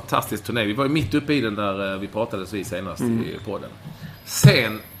ju på en fantastisk turné. Vi var ju mitt uppe i den där vi pratades vid senast i podden.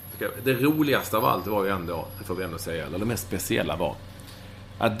 Sen det roligaste av allt var ju ändå, det får vi ändå säga, eller det mest speciella var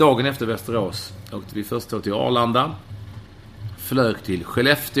att dagen efter Västerås åkte vi först till Arlanda, flög till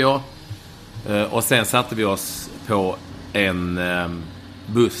Skellefteå och sen satte vi oss på en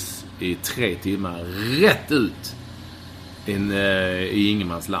buss i 3 timmar rätt ut i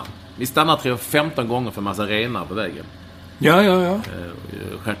ingenmansland. Vi stannade 15 gånger för en massa renar på vägen. Ja.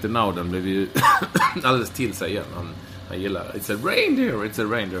 Stjärten Nauden blev ju alldeles till sig igen. Han gillar it's a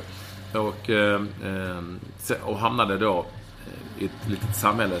reindeer. Och hamnade då i ett litet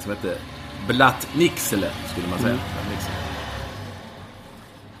samhälle som heter Blattnicksele, skulle man säga.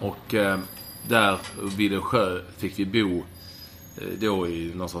 Och där vid en sjö fick vi bo då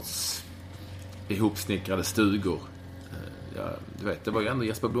i någon sorts ihopsnickrade stugor. Ja, du vet, det var ju ändå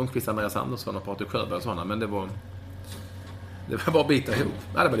Jesper Blomqvist, Andreas Andersson och Patrik Sjöberg och sådana, men det var bara bita ihop.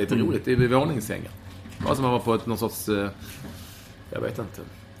 Ja, det var lite roligt. Det var våningssängar. Det var som man var på någon sorts jag vet inte,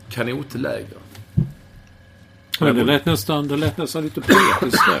 kanotläger. Men det lät nästan lite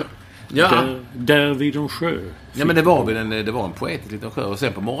poetiskt där. Ja. Där vid en sjö. Ja, men det var en poetisk liten sjö. Och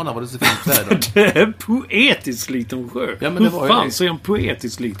sen på morgonen var det så fint väder. Det är en poetisk liten sjö. Ja, men det var hur fan så är en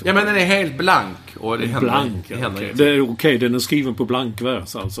poetisk liten sjö? Ja, men den är helt blank. Och det händer, blank, det händer okay. Det är okej, den är skriven på blank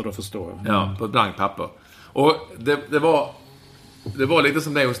vers, alltså, då förstår jag. Ja, på blank papper. Och det var lite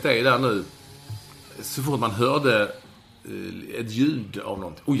som det hos dig där nu. Så fort man hörde ett ljud av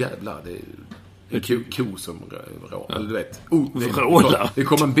något. Jävlar, det är en ko som rår. Eller du vet. Det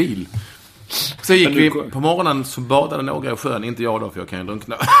kom en bil. Så gick vi på morgonen, så badade några i sjön. Inte jag då, för jag kan ju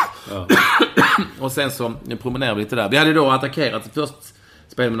drunkna. Ja. Och sen så promenerade vi lite där. Vi hade då attackerat. Först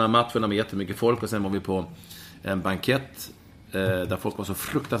spelade vi några matcherna med jättemycket folk. Och sen var vi på en bankett där folk var så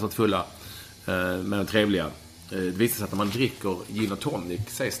fruktansvärt fulla, men trevliga. Det visar sig att när man dricker gin och tonic,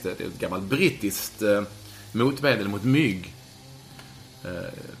 sägs det är ett gammalt brittiskt motmedel mot mygg.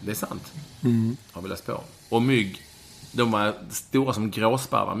 Det är sant. Har vi läst på. Och mygg, de var stora som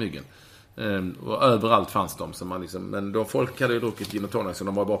gråsparvar, myggen. Och överallt fanns de. Så man liksom, men då folk hade ju druckit gin och tonic, så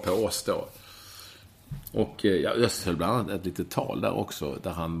de var bara på oss då. Och Öst höll bland annat ett litet tal där också,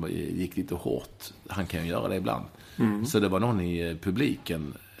 där han gick lite hårt. Han kan ju göra det ibland. Så det var någon i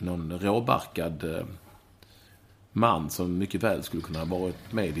publiken, någon råbarkad man som mycket väl skulle kunna ha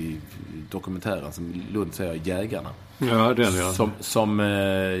varit med i dokumentären som Lund säger, Jägarna. Ja, det är det. Som det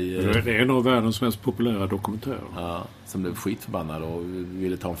är en av världens mest populära dokumentärer. Ja, som blev skitförbannad och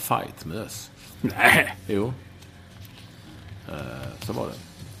ville ta en fight med oss. Nej. Jo. Så var det.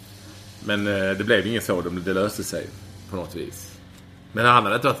 Men det blev ingen så. Det löste sig på något vis. Men han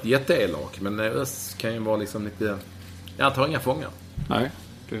hade inte varit jätteelak. Men Öss kan ju vara liksom lite... Jag tar inga fångar. Nej.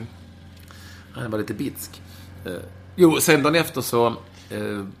 Han var lite bitsk. Sen dagen efter så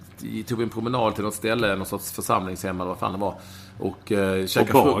tog vi en promenad till något ställe, någon sorts församlingshem eller vad fan det var. Och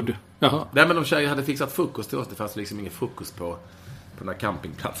käkade bad. Jaha. Nej, men de hade fixat frukost till oss. Det fanns liksom ingen frukost på den här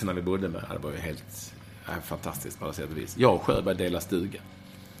campingplatsen vi bodde med. Det var ju helt fantastiskt på alla sätt och vis. Jag och Sjöberg delade stuga.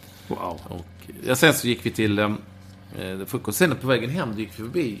 Wow. Och sen så gick vi till frukost. Sen på vägen hem gick vi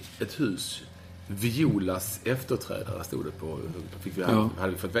förbi ett hus. Violas efterträdare stod det på.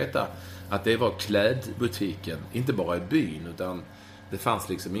 Hade vi fått veta att det var klädbutiken, inte bara i byn, utan det fanns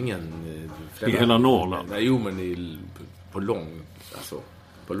liksom ingen... I hela Norrland? Nej, men på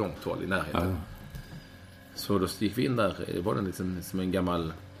långt håll i närheten. Ja. Så då gick vi in där. Det var liksom som en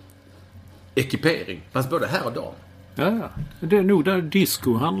gammal ekipering. Fast både här och dag. Ja. Det är nog där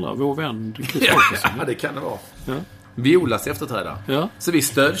disco handlar, vår vän Kristoffersson. Ja, det kan det vara. Ja. Violas efterträdare. Ja. Så vi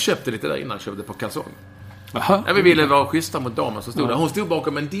stödköpte lite där innan, köpte på kalsong. Aha. Ja, vi ville vara schyssta mot damen som stod där. Hon stod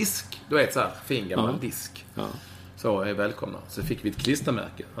bakom en disk. Du vet, så här, fin gammal disk. Ja. Så är välkomna. Så fick vi ett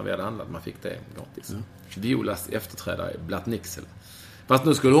klistermärke när vi hade handlat. Man fick det gratis. Ja. Violas efterträdare, Blattnicksele. Fast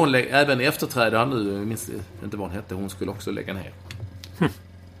nu skulle hon även efterträdare nu, jag minns inte vad hon hette, hon skulle också lägga ner.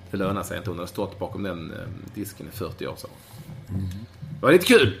 Det lönar sig inte. Hon hade stått bakom den disken i 40 år så. Det var lite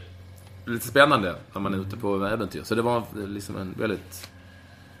kul. Lite spännande när man är ute på äventyr. Så det var liksom en väldigt...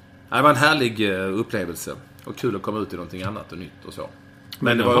 Det var en härlig upplevelse. Och kul att komma ut i någonting annat och nytt och så.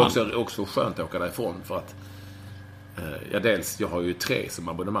 Men det var också skönt att åka därifrån för att jag har ju 3 som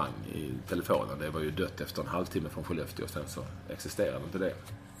abonnemang i telefonen. Det var ju dött efter en halvtimme från Skellefteå och sen så existerade inte det.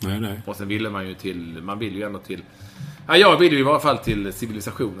 Nej. Och sen ville man vill ju ändå till... Ja, jag vill ju i varje fall till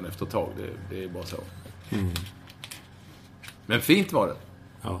civilisationen efter ett tag. Det är bara så. Men fint var det.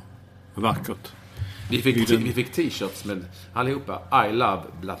 Ja, vackert. Vi fick t-shirts med allihopa I love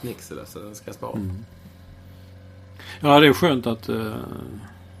Blattnicksele, så den ska jag spara. Ja, det är skönt att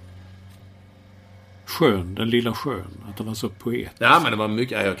den lilla sjön, att den var så poetisk. Ja, men det var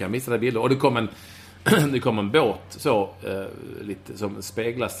mycket, jag kan visa det bilder. Och det kom det kom en båt så lite som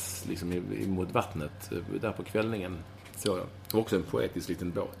speglas liksom mot vattnet där på kvällningen. Så jag. Det var också en poetisk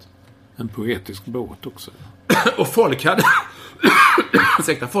liten båt. En poetisk båt också. Och folk hade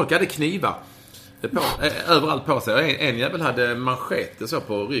folk hade knivar överallt på sig. En jävel hade manschetter så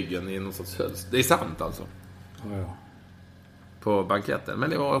på ryggen i någon sorts höls. Det är sant alltså. Ja. På banketten. Men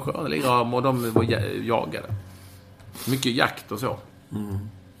det var sköna och de var jagade. Mycket jakt och så.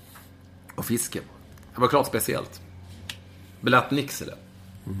 Och fiske. Det var klart speciellt. Belat Nixele.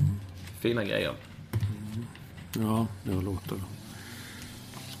 Fina grejer. Ja, det låter.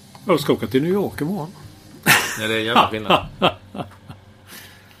 Jag ska åka till New York imorgon. Ja, det är jävla skillnad.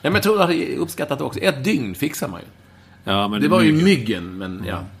 Ja, men jag tror du hade uppskattat det också. Ett dygn fixar man ju. Ja, men det var ju myggen, men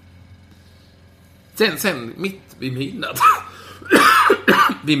ja. Sen mitt vid midnatt.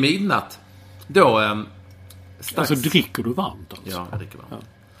 Vid midnatt. Då alltså dricker du varmt alltså? Ja, jag dricker varmt. Ja.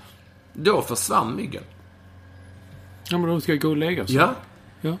 Då försvann myggen. Ja, men de ska gå och lägga sig. Ja.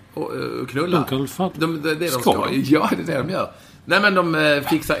 Ja. Och knulla. De kan fatta. De ska. Ja, det är det de gör. Nej, men de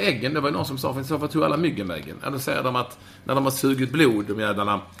fixar äggen. Det var ju någon som sa, för tog alla myggen med äggen. Ja, då säger de att när de har sugit blod, de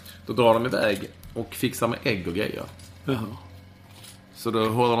jävlarna, då drar de iväg och fixar med ägg och grejer. Jaha. Så då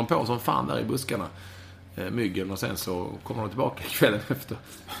håller de på som fan där i buskarna. Myggen, och sen så kommer de tillbaka kvällen efter.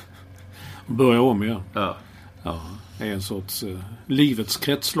 Och börjar om igen. Ja. Ja, det är en sorts livets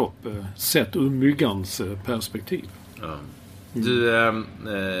kretslopp sett ur myggans perspektiv. Ja. Du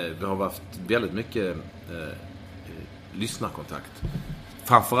har haft väldigt mycket lyssnarkontakt.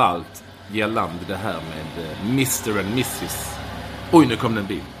 Framförallt gällande det här med Mr. and Mrs. Oj, nu kom det en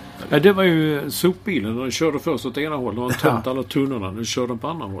bil. Ja, det var ju sopbilen. Den körde först åt ena hållet och tömt alla tunnorna. Nu kör den på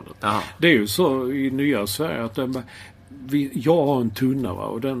andra hållet. Aha. Det är ju så i nya Sverige att jag har en tunna, va,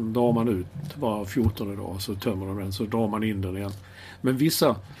 och den drar man ut var 14 dag, så tömmer de den, så drar man in den igen. Men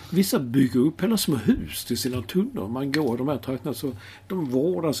vissa bygger upp hela små hus till sina tunnor. Man går de här trakterna, så de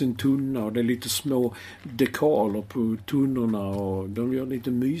vårdar sin tunna, och det är lite små dekaler på tunnorna, och de gör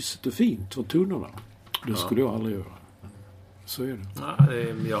lite mysigt och fint för tunnorna. Det skulle jag aldrig göra. Så är det. Ja,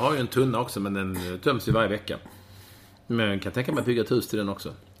 jag har ju en tunna också, men den töms ju varje vecka. Men jag kan tänka mig att bygga ett hus till den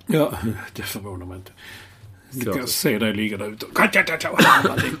också. Ja, det förvånar mig inte. Du kan se dig ligga där ute.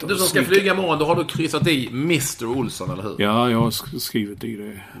 Du som ska flyga imorgon, då har du kryssat i Mr. Olsson, eller hur? Ja, jag har skrivit i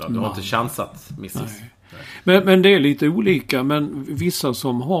det. Ja, du har inte chansat, Mrs. Nej. Men det är lite olika. Men vissa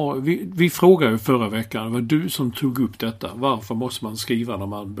som har... Vi frågade ju förra veckan, det var du som tog upp detta. Varför måste man skriva när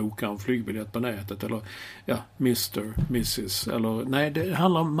man bokar en flygbiljett på nätet? Eller Mr. Mrs. Eller, nej, det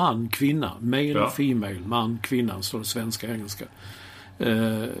handlar om man, kvinna. Male, female, man, kvinna, står det svenska, engelska.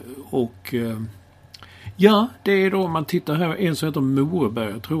 Ja, det är då man tittar här. En som heter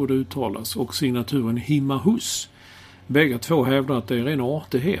Moreberg, jag tror det uttalas. Och signaturen Himahus. Bägga två hävdar att det är en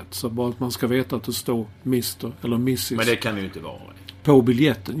artighet. Så bara att man ska veta att det står Mr. eller Mrs. Men det kan ju inte vara. På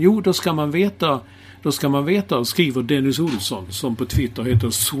biljetten. Jo, då ska man veta, skriver Dennis Olsson, som på Twitter heter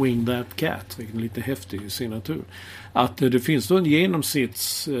Swing That Cat. Vilken är lite häftig signatur. Att det finns då en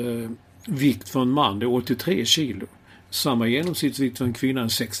genomsnittsvikt för en man, det är 83 kilo. Samma genomsnittsvikt för en kvinna är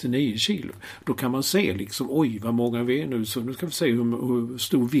 69 kilo. Då kan man se liksom, oj vad många vi är nu, så nu ska vi se hur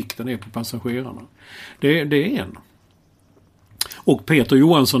stor vikten är på passagerarna. Det är en. Och Peter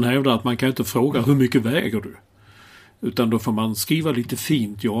Johansson hävdar att man kan inte fråga hur mycket väger du. Utan då får man skriva lite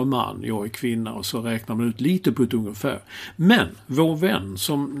fint, jag är man, jag är kvinna, och så räknar man ut lite på ett ungefär. Men vår vän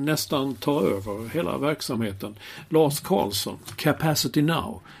som nästan tar över hela verksamheten, Lars Karlsson, Capacity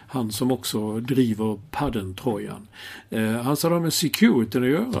Now, han som också driver Padden-trojan. Han sa det med security att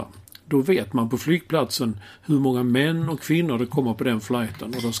göra. Då vet man på flygplatsen hur många män och kvinnor det kommer på den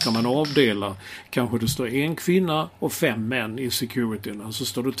flighten. Och då ska man avdela, kanske det står en kvinna och 5 män i securityn. Alltså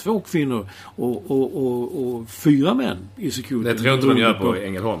står det 2 kvinnor och 4 män i securityn. Det tror inte de gör på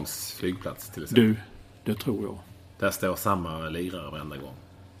Ängelholms flygplats till exempel. Du, det tror jag. Där står samma lirare varenda gång.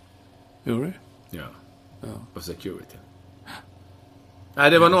 Gör det? Ja. På security.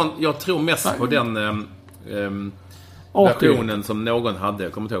 Nej, det var någon, jag tror mest på den versionen som någon hade,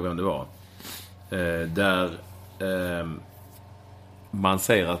 jag kommer inte ihåg vem det var, där man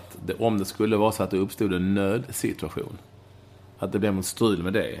säger att om det skulle vara så att det uppstod en nödsituation, att det blev något strul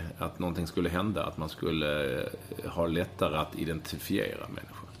med det, att någonting skulle hända, att man skulle ha lättare att identifiera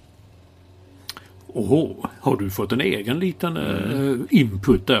människor. Åh, har du fått en egen liten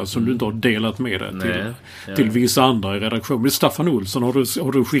input där som du inte har delat med dig till vissa andra i redaktionen? Staffan Olsson,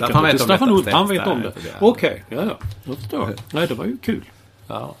 har du skickat det till Staffan Olsson? Han vet om det. Okej, ja. Jag förstår. Nej, det var ju kul.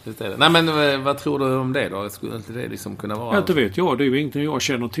 Ja, det är det. Nej, men vad tror du om det då? Skulle inte det liksom kunna vara... Ja, inte vet jag. Det är ju ingenting jag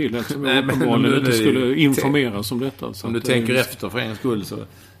känner till. Eftersom jag uppenbarligen inte skulle informeras om detta. Så om du tänker efter för en skull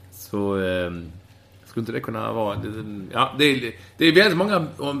så Skulle inte det kunna vara... Ja, det är väldigt många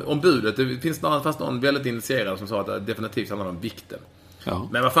om budet. Det finns fast någon väldigt initierad som sa att det definitivt handlar om vikten. Ja.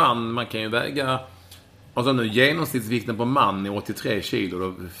 Men vad fan, man kan ju väga... Alltså nu genomsnittsvikten på man är 83 kilo,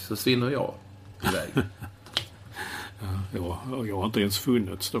 då så svinner jag iväg. Jag har inte ens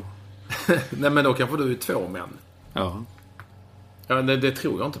funnits då. Nej, men då kanske du är 2 män. Ja. Ja, det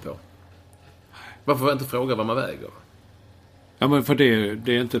tror jag inte på. Varför får jag inte fråga vad man väger? Ja, men för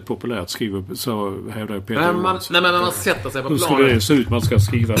det är inte populärt att skriva, så hävdar Peter. Nej, men man sätter sig på planen. Hur skulle det se ut? Man ska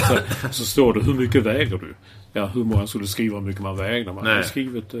skriva så står det, hur mycket väger du? Ja, hur många skulle skriva hur mycket man väger? Man har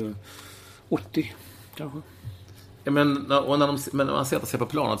skrivit 80 kanske. Ja, men när man sätter sig på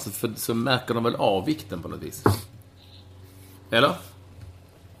planet så märker de väl av vikten på något vis. Eller?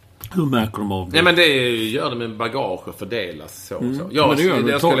 Hur märker de av det? Nej, men det gör de med bagage och fördelas så. Jag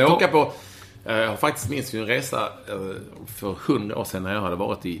skulle åka på... Jag faktiskt minns ju en resa för 100 år sedan när jag hade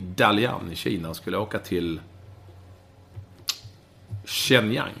varit i Dalian i Kina och skulle åka till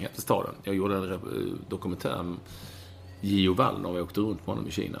Shenyang, heter staden. Jag gjorde en dokumentär om Gio Wall när vi åkte runt på honom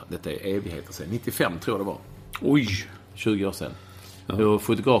i Kina. Detta är evigheter sedan. 95 tror jag det var. Oj! 20 år sedan. Ja. Och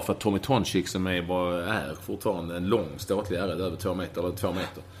fotografen Tommy Tonchik som är fortfarande en lång ståtlig ärre, över 2 meter eller 2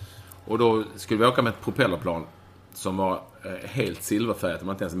 meter. Och då skulle vi åka med ett propellerplan som var helt silverfärgat.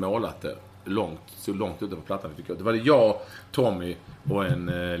 Man inte ens målat det så långt ute på plattan. Det var det jag, Tommy och en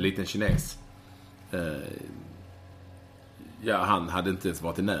liten kines. Han hade inte ens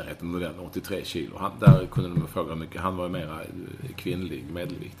varit i närheten med den, 83 kilo. Där kunde de fråga mycket. Han var ju mera kvinnlig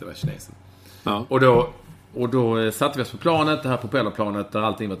medelvikt, den där kinesen. Ja. Och då satte vi oss på planet, det här propellerplanet, där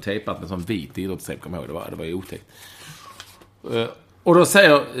allting var tejpat med sån vit idrottstejp, kommer jag ihåg. Det var ju otäckt. Och då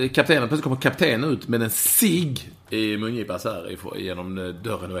säger kaptenen, plötsligt kommer kaptenen ut med en cigg i mungipan så här genom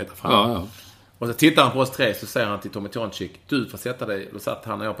dörren och vet fram. Ja. Och så tittar han på oss 3, så säger han till Tommy Tonchik, du får sätta dig. Då satt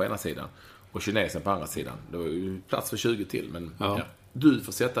han och jag på ena sidan och kinesen på andra sidan. Det var ju plats för 20 till, men du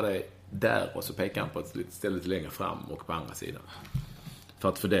får sätta dig där, och så pekar han på ett ställe lite längre fram och på andra sidan. För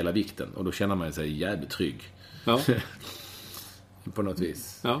att fördela vikten, och då känner man sig jävligt trygg. Ja. På något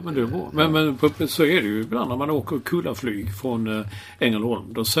vis. Ja, men det är bra. Men så är det ju ibland när man åker kullarflyg från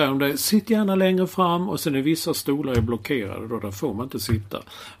Ängelholm. Då säger de det, sitt gärna längre fram, och sen är vissa stolar är blockerade, då där får man inte sitta.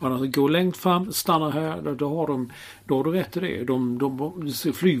 Och när man går längst fram, stannar här, då har du rätt i det. De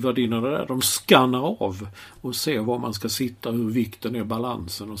flygvärdinnorna där, de skannar av och ser var man ska sitta, hur vikten är,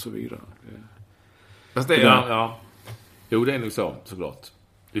 balansen och så vidare. Fast det är, ja. Jo, det är nog så, såklart.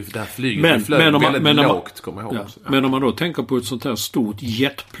 Det här flyget flög väldigt lågt, kommer jag ihåg. Ja. Men om man då tänker på ett sånt här stort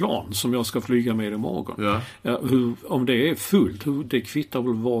jetplan som jag ska flyga med imorgon. Ja. Om det är fullt, det kvittar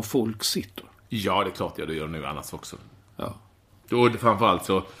väl var folk sitter? Ja, det är klart. Det gör det nu annars också. Ja. Då framförallt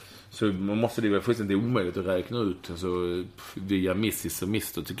så måste det vara fullständigt omöjligt att räkna ut. Alltså, via Mrs. och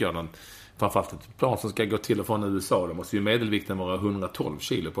Mr. tycker jag. Framförallt ett plan som ska gå till och från USA. Då måste ju medelvikten vara 112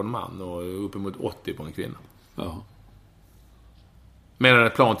 kilo på en man och uppemot 80 på en kvinna. Ja. Men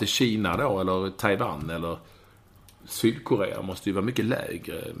ett plan till Kina då, eller Taiwan, eller Sydkorea måste ju vara mycket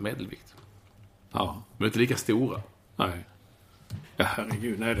lägre medelvikt. Ja. Men inte lika stora. Nej. Ja,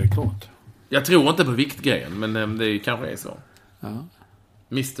 herregud, nej, det är klart. Jag tror inte på viktgrejen, men det kanske är så. Ja.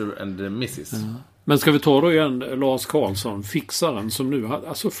 Mr. and Mrs. Ja. Men ska vi ta då igen Lars Karlsson, fixaren, som nu har...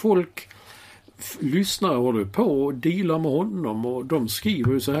 Alltså folk lyssnar och håller på och dealar med honom, och de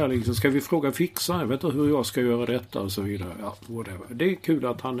skriver ju så här liksom, ska vi fråga fixaren, jag vet inte hur jag ska göra detta och så vidare. Ja, whatever. Det är kul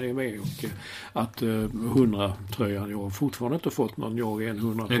att han är med, och att 100-tröjan, jag har fortfarande inte fått någon, jag är en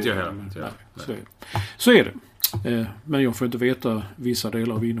 100-tröja. Inte jag heller. Så är det. Men jag får inte veta vissa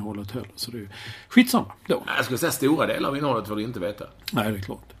delar av innehållet heller, så det är skitsamma då. Jag skulle säga stora delar av innehållet får du inte veta. Nej, det är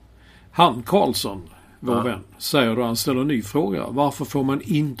klart. Han Karlsson, vår vän, säger då, han ställer en ny fråga. Varför får man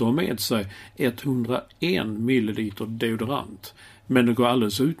inte ha med sig 101 milliliter deodorant? Men det går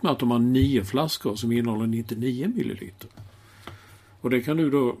alldeles utmärkt om man har 9 flaskor som innehåller 99 milliliter. Och det kan du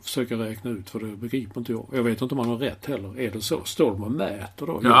då försöka räkna ut, för det begriper inte jag. Jag vet inte om man har rätt heller. Är det så? Står de och mäter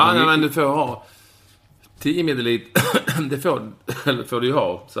då? Ja, men du får ha 10 milliliter. Det får du ju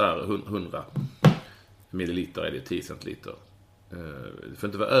ha så här 100 milliliter är det 10 centiliter. Du får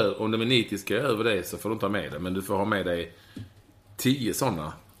inte vara om de är nitiska över det, så får du inte ha med det. Men du får ha med dig 10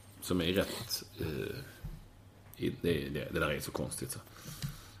 sådana som är rätt. Det där är så konstigt så.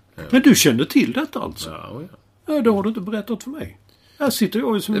 Men du kände till detta alltså? Ja. Ja, det har du inte berättat för mig. Här sitter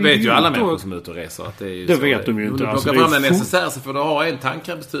jag ju som det vet ju alla människor som är ute och reser. Att det vet de ju inte. Om du plockar fram en necessär så får du ha en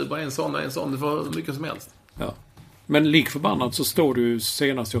tandkrämstub och en sån. Du får hur mycket som helst. Ja. Men lik förbannat så står du,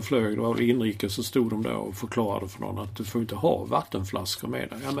 senast jag flög då, inrikes, så stod de där och förklarade för någon att du får inte ha vattenflaskor med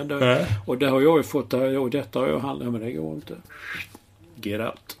dig. Ja, men och det har jag ju fått, och detta har jag handlat, men det går inte. Get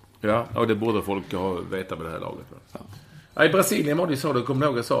out. Ja, och det borde folk veta med det här laget. Ja, i Brasilien var det så, du kommer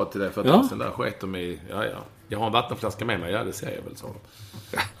ihåg jag sa till dig för att sen där sket de i, jag har en vattenflaska med mig, det ser jag väl, så.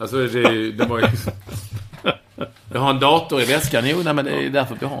 Alltså det var ju... Jag har en dator i väskan. Jo, nej, men det är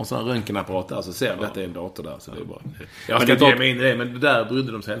därför att jag har en sån här röntgenapparat där. Så ser vi att det är en dator där. Så det är bara... Jag ska inte ge mig in i det, men där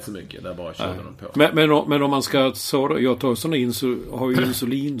brydde de sig inte så mycket. Där bara körde de på. Men om man ska... Jag tar såna har ju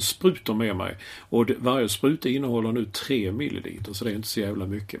insulinsprutor med mig. Och varje spruta innehåller nu 3 milliliter. Så det är inte så jävla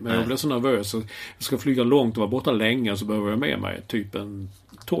mycket. Men jag blir så nervös. Jag ska flyga långt och vara borta länge, så behöver jag med mig typ en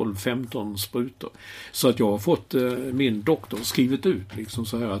 12-15 sprutor. Så att jag har fått min doktor skrivit ut liksom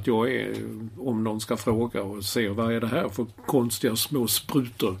så här att jag är, om någon ska fråga och se vad är det här för konstiga små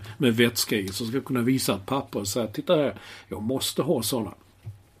sprutor med vätska i, så ska jag kunna visa ett papper och säga, titta här, jag måste ha sådana.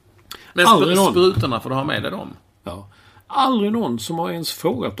 Men sprutorna, får du ha med dig dem? Ja. Aldrig någon som har ens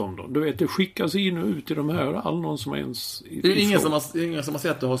frågat om dem. Du vet, det skickas in och ut i de här. Aldrig någon som har ens... Det är ingen som har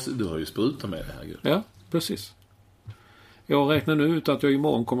sett att du har ju sprutor med det här. Gud. Ja, precis. Jag räknar nu ut att jag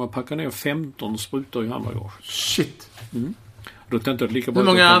imorgon kommer att packa ner 15 sprutor i handbagage. Shit. Då tänkte jag lika bra. Hur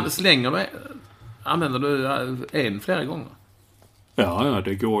många slänger du? Använder du flera gånger? Ja,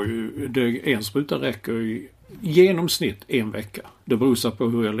 det går ju. En spruta räcker i genomsnitt 1 vecka. Det beror på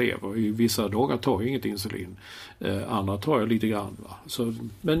hur jag lever. I vissa dagar tar jag inget insulin. Andra tar jag lite grann. Va? Så,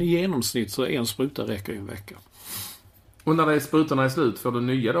 men i genomsnitt så 1 spruta räcker i 1 vecka. Och när sprutorna är slut, får du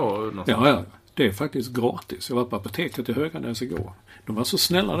nya då? Någonstans? Ja. Det är faktiskt gratis. Jag var på apoteket i Höganäs igår. De var så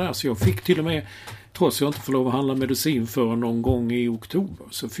snälla där så jag fick till och med, trots att jag inte får lov att handla medicin för någon gång i oktober,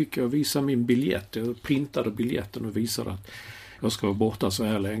 så fick jag visa min biljett. Jag printade biljetten och visade att jag ska vara borta så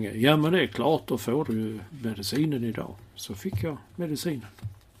här länge. Ja, men det är klart, då får du medicinen idag. Så fick jag medicinen.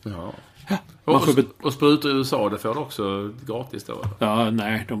 Ja. Och sprutor i USA, det får du också gratis då? Ja,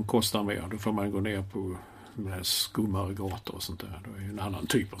 nej, de kostar mer. Då får man gå ner på med skummare gator och sånt där. Det är ju en annan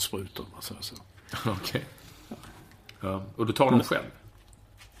typ av sprutor. Så. Okej. Ja. Och du tar dem själv?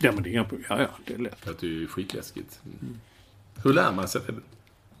 Ja, men det är det är lätt. Det är ju skitläskigt. Hur lär man sig det?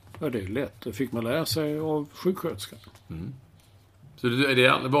 Ja, det är lätt. Det fick man lära sig av sjuksköterskan. Så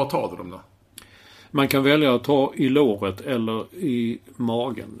var tar du dem då? Man kan välja att ta i låret eller i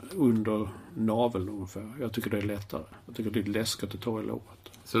magen under naveln ungefär. Jag tycker det är lättare. Jag tycker det är läskigt att ta i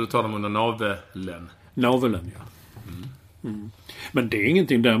låret. Så du tar dem under naveln? Naveln, ja. Men det är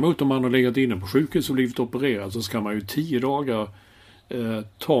ingenting. Däremot om man har legat inne på sjukhus och blivit opererad, så ska man ju 10 dagar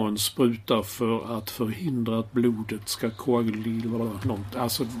ta en spruta för att förhindra att blodet ska koagulera.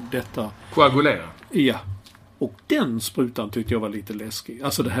 Alltså detta... Koagulera? Ja. Och den sprutan tyckte jag var lite läskig.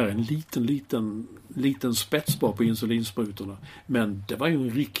 Alltså det här är en liten spetsbar på insulinsprutorna. Men det var ju en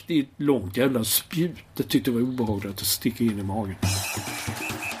riktigt långt jävla spjut. Det tyckte jag var obehagligt att sticka in i magen.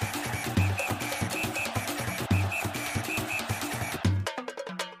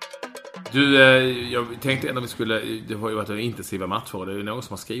 Du, jag tänkte ändå vi skulle... Det har ju varit intensiva matcher. Det är ju någon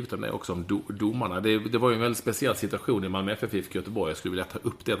som har skrivit om det också, om domarna. Det var ju en väldigt speciell situation i Malmö FF Göteborg. Jag skulle vilja ta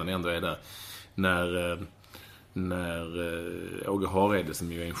upp det när ni ändå är där. När Åge Hareide,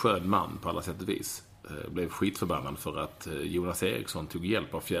 som ju är en skön man på alla sätt och vis, blev skitförbannad för att Jonas Eriksson tog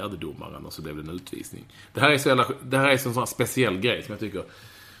hjälp av fjärdedomaren, och så blev det en utvisning. Det här är en sån speciell grej som jag tycker,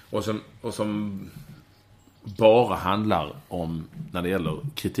 och som bara handlar om, när det gäller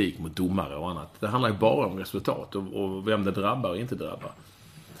kritik mot domare och annat. Det handlar ju bara om resultat och vem det drabbar och inte drabbar.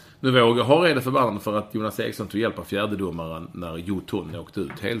 Nu vågar Hareide förbannad för att Jonas Eriksson tog hjälp av fjärdedomaren när Jo Thon åkte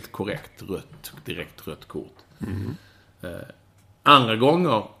ut. Helt korrekt direkt rött kort. Andra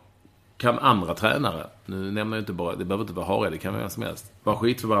gånger kan andra tränare, nu nämner jag inte bara, det behöver inte vara Hareide, det kan vara vem som helst, vara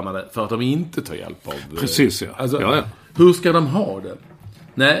skitförbannade för att de inte tar hjälp av... Precis, ja. Alltså, ja. Hur ska de ha det?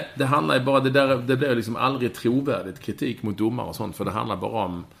 Nej, det handlar ju bara, det blir liksom aldrig trovärdigt kritik mot domare och sånt, för det handlar bara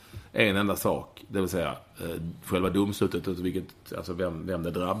om en enda sak, det vill säga själva domslutet och alltså vem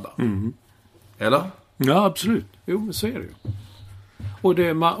det drabbar. Eller? Ja, absolut. Jo, men så är det ju.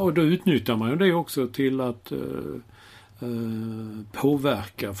 Och då utnyttjar man ju det också till att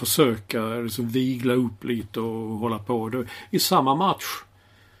påverka, försöka liksom vigla upp lite och hålla på. I samma match,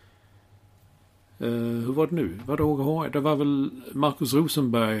 hur var det nu? Det var väl Marcus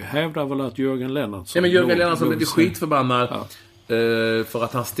Rosenberg hävdar väl att Jörgen Lennartsson... Ja, men Jörgen Lennartsson blev skitförbannad för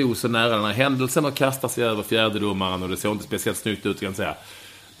att han stod så nära den här händelsen och kastade sig över fjärdedomaren, och det såg inte speciellt snyggt ut, kan jag säga.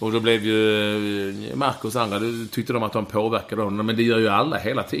 Och då blev ju Marcus andra, tyckte de att de påverkade dem, men det gör ju alla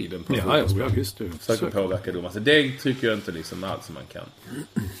hela tiden. Ja, visst det. Försöker påverka dem. Alltså det tycker jag inte liksom allt som man kan.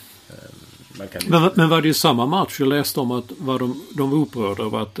 Men var det i samma match jag läste om att de var upprörda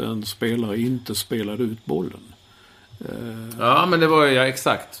över att en spelare inte spelade ut bollen? Ja, men det var ju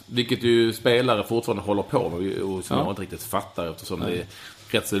exakt. Vilket ju spelare fortfarande håller på med och som jag inte riktigt fattar, eftersom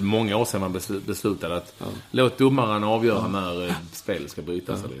rätt så många år sedan man beslutade att låt domaren avgöra när spelet ska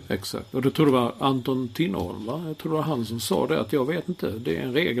brytas. Exakt. Och det tror det var Anton Tinnerholm, va? Jag tror det var han som sa det, att jag vet inte. Det är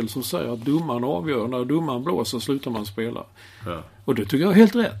en regel som säger att domaren avgör. När domaren blåser slutar man spela. Ja. Och det tycker jag är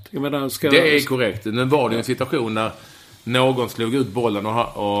helt rätt. Jag menar, det är korrekt. Nu var det en situation där någon slog ut bollen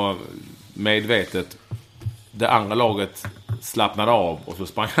och medvetet det andra laget slappnade av och så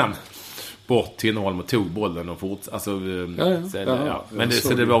sprang han bort Tinnerholm och tog bollen och fortsatte. Men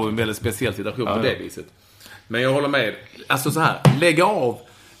så det var en väldigt speciell situation på det viset. Men jag håller med. Alltså så här, lägga av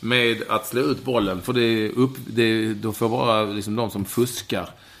med att slå ut bollen, för då får bara liksom de som fuskar,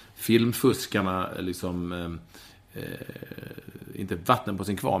 filmfuskarna liksom inte vatten på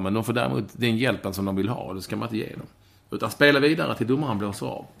sin kvarn, men de får däremot den hjälpen som de vill ha, och det ska man inte ge dem. Utan spela vidare till domaren blåser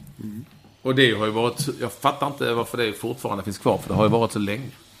av. Och det har ju varit, jag fattar inte varför det fortfarande finns kvar, för det har ju varit så länge.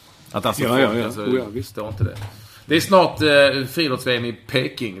 Att alltså visst står inte det. Det är snart friidrotts-VM i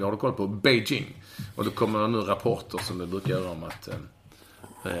Peking, det har du koll på, Beijing. Och det kommer nu rapporter som det brukar göra om att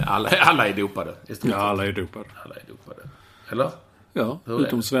alla är dopade. Ja, alla är dopade. Eller? Ja,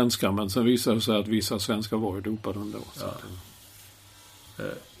 utom svenskar, men sen visar det sig att vissa svenskar var ju dopade ändå.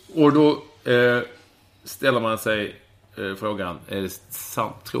 Och då ställer man sig frågan, är det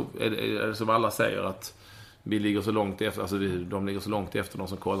sant, är det som alla säger att vi ligger så långt efter, alltså de ligger så långt efter de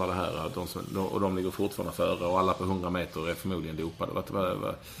som kollar det här, och de ligger fortfarande före, och alla på 100 meter är förmodligen dopade.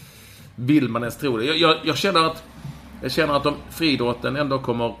 Vad vill man ens tro det? Jag känner att om friidrotten ändå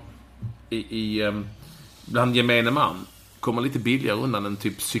kommer i bland gemene man kommer lite billigare undan än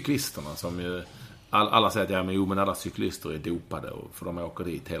typ cyklisterna, som ju alla säger att men alla cyklister är dopade, och för de åker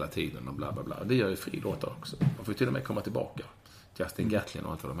dit hela tiden och bla bla bla. Det gör ju friidrottare också. De får till och med komma tillbaka. Justin Gatlin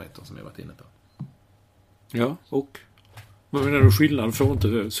och allt vad de heter som jag varit inne på. Ja, och vad menar du skillnad? Får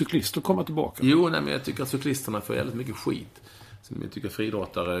inte cyklister komma tillbaka? Jo, men jag tycker att cyklisterna får väldigt mycket skit som jag tycker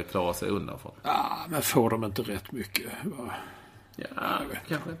friidrottare klarar sig undan från. Ja, men får de inte rätt mycket? Ja,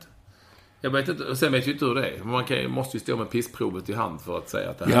 kanske inte. Jag vet inte, och sen vet ju inte hur det är. Man måste ju stå med pissprovet i hand för att säga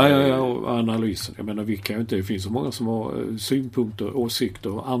att det här Ja, och analysen. Jag menar, det finns så många som har synpunkter,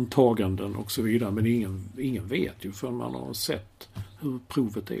 åsikter, antaganden och så vidare, men ingen vet ju förrän man har sett hur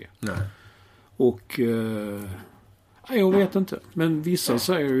provet är. Nej. Och jag vet inte. Men vissa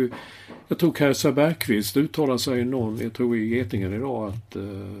säger ju, jag tror Kajsa Bergqvist uttalar sig jag tror i Getingen idag att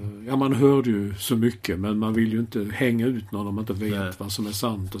man hörde ju så mycket, men man vill ju inte hänga ut någon om man inte vet vad som är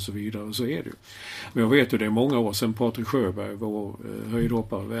sant och så vidare, och så är det ju. Men jag vet ju, det är många år sedan Patrik Sjöberg, vår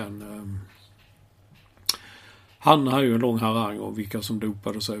höjdhopparvän, han har ju en lång harang om vilka som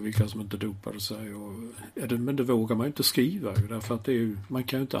dopade sig, vilka som inte dopade sig. Men det vågar man ju inte skriva ju, därför att man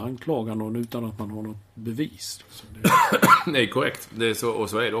kan ju inte anklaga någon utan att man har något bevis. Nej, korrekt. Det är så, och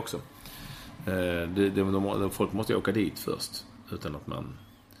så är det också. Folk måste ju åka dit först, utan att man...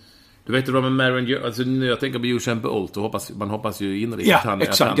 Du vet vad med Marion, alltså nu jag tänker på Usain Bolt, och man hoppas ju inriktigt. Ja,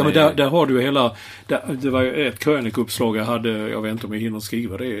 exakt. Men där har du ju hela... Det var ju ett krönikuppslag jag hade, jag vet inte om jag hinner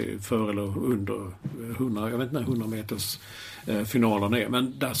skriva det för eller under 100, jag vet inte när 100 meters finalen är.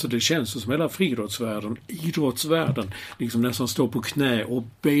 Men alltså, det känns som hela idrottsvärlden liksom nästan står på knä och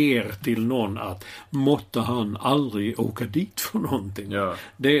ber till någon att måtte han aldrig åka dit för någonting. Ja.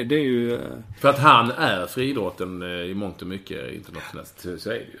 Det är ju... För att han är friidrotten i mångt och mycket internationellt, så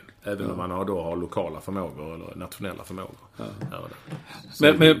är det ju. Även om man har lokala förmågor eller nationella förmågor. Ja.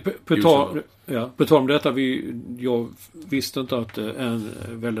 Men på tal om detta, jag visste inte att en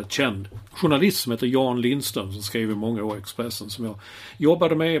väldigt känd journalist som heter Jan Lindström, som skrev i många år i Expressen, som jag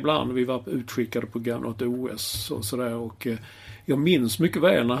jobbade med ibland. Vi var utskickade på något OS och sådär, och jag minns mycket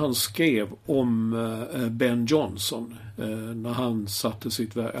väl när han skrev om Ben Johnson när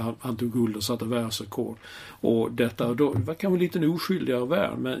han tog guld och satte världsrekord. Och detta, då var kanske lite en oskyldigare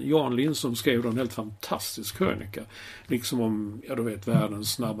värld, men Jan Lindström skrev då en helt fantastisk krönika. Liksom om,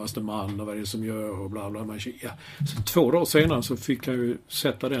 världens snabbaste man och vad det är som gör och bla bla. Så 2 dagar senare så fick han ju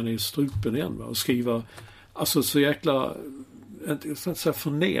sätta den i strupen igen och skriva, alltså så jäkla... inte så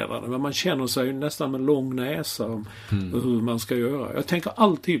förnedrande, men man känner sig nästan med lång näsa om hur man ska göra. Jag tänker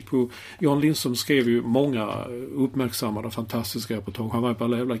alltid på Jan Lindström skrev ju många uppmärksammade fantastiska reportage. Han var på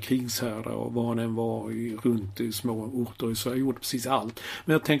alla jävla krigshärdar och var han än var runt i små orter i Sverige, gjorde precis allt.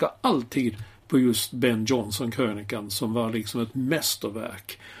 Men jag tänker alltid på just Ben Johnson-krönikan som var liksom ett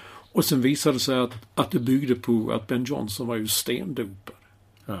mästerverk. Och sen visade det sig att det byggde på att Ben Johnson var ju stendopad.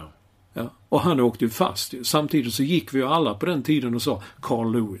 Ja. Ja, och han åkte ju fast. Samtidigt så gick vi ju alla på den tiden och sa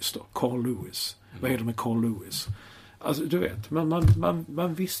Carl Lewis. Vad är det med Carl Lewis? Alltså, du vet,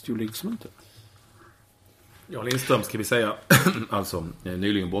 man visste ju liksom inte. Ja, Lindström ska vi säga, alltså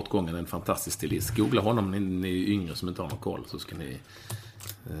nyligen bortgången, en fantastisk stilist. Googla honom, ni är yngre som inte har någon koll, så ska ni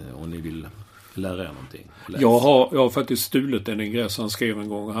Och ni vill lära er någonting. Jag har faktiskt stulit en ingress han skrev en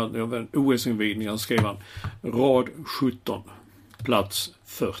gång. Jag var en OS-invigning. Han skrev rad 17, plats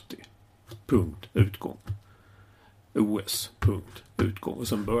 40, punkt, utgång. OS, punkt, utgång. Och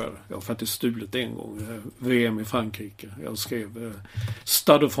sen började jag har faktiskt stulit en gång. VM i Frankrike. Jag skrev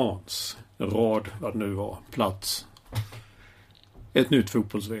Stade de France, rad, vad det nu var, plats. Ett nytt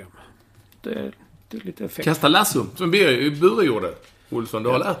fotbolls-VM. Det är lite effekt. Kasta lasso, som Bure gjorde. Olsson, du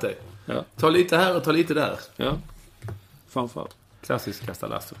har lärt dig. Ja. Ta lite här och ta lite där. Ja, framförallt. Klassisk kasta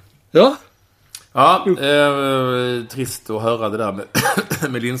lasso. Ja. Ja, trist att höra det där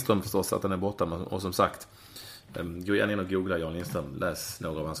med Lindström förstås, att han är borta. Och som sagt, gå gärna in och googla Jan Lindström. Läs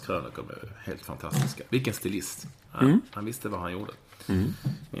några av hans krönikor, helt fantastiska. Vilken stilist. Han visste vad han gjorde.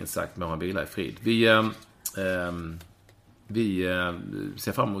 Minst sagt, med att han vilar i frid. Vi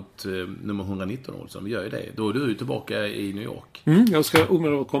ser fram emot nummer 119, Olsson. Vi gör ju det. Då är du tillbaka i New York. Jag ska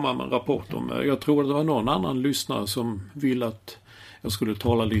omedelbart komma med en rapport om. Jag tror att det var någon annan lyssnare som ville att jag skulle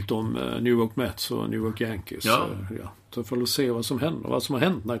tala lite om New York Mets och New York Yankees. Ja. Så får vi se vad som händer. Vad som har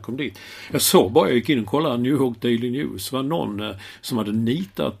hänt när jag kom dit. Jag såg bara, jag gick in och kollade New York Daily News. Det var någon som hade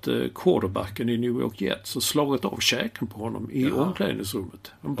nitat quarterbacken i New York Jets och slagit av käken på honom i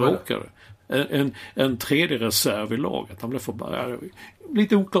omklädningsrummet. De bråkade. En tredje reserv i laget. Han blev förbannad.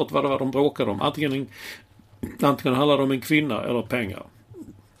 Lite oklart vad det var de bråkade om. Antingen handlar det om en kvinna eller pengar.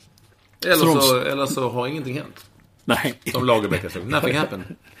 Eller så har ingenting hänt. Nej. Som Lagerbäck sa. Nothing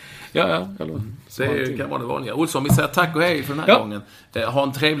happened. Ja. Eller, det kan vara det vanliga. Olsson, vi säger tack och hej för den här gången. Ha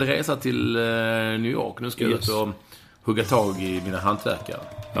en trevlig resa till New York. Nu ska jag ut och hugga tag i mina hantverkare.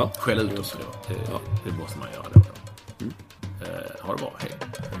 Ja. Skälla ut oss. Det måste man göra då. Ha det bra. Hej.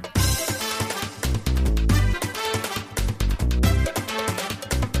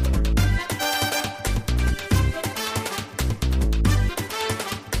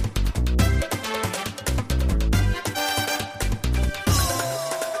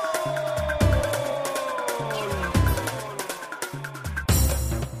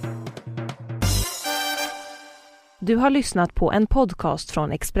 Du har lyssnat på en podcast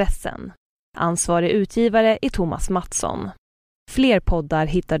från Expressen. Ansvarig utgivare är Thomas Mattsson. Fler poddar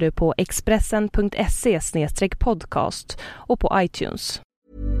hittar du på expressen.se/podcast och på iTunes.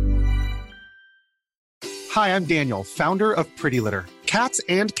 Hi, I'm Daniel, founder of Pretty Litter. Cats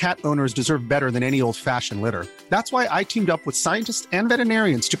and cat owners deserve better than any old-fashioned litter. That's why I teamed up with scientists and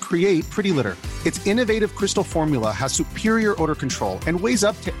veterinarians to create Pretty Litter. Its innovative crystal formula has superior odor control and weighs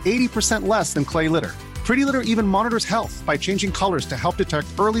up to 80% less than clay litter. Pretty Litter even monitors health by changing colors to help detect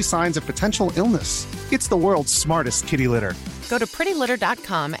early signs of potential illness. It's the world's smartest kitty litter. Go to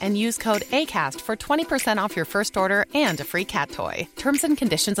prettylitter.com and use code ACAST for 20% off your first order and a free cat toy. Terms and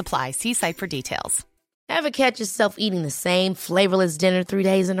conditions apply. See site for details. Ever catch yourself eating the same flavorless dinner 3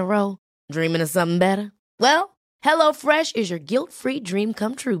 days in a row? Dreaming of something better? Well, HelloFresh is your guilt-free dream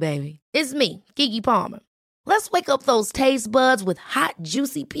come true, baby. It's me, Keke Palmer. Let's wake up those taste buds with hot,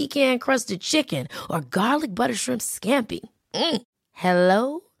 juicy pecan-crusted chicken or garlic butter shrimp scampi.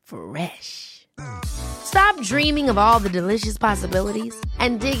 Hello Fresh. Stop dreaming of all the delicious possibilities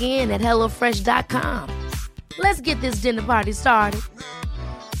and dig in at HelloFresh.com. Let's get this dinner party started.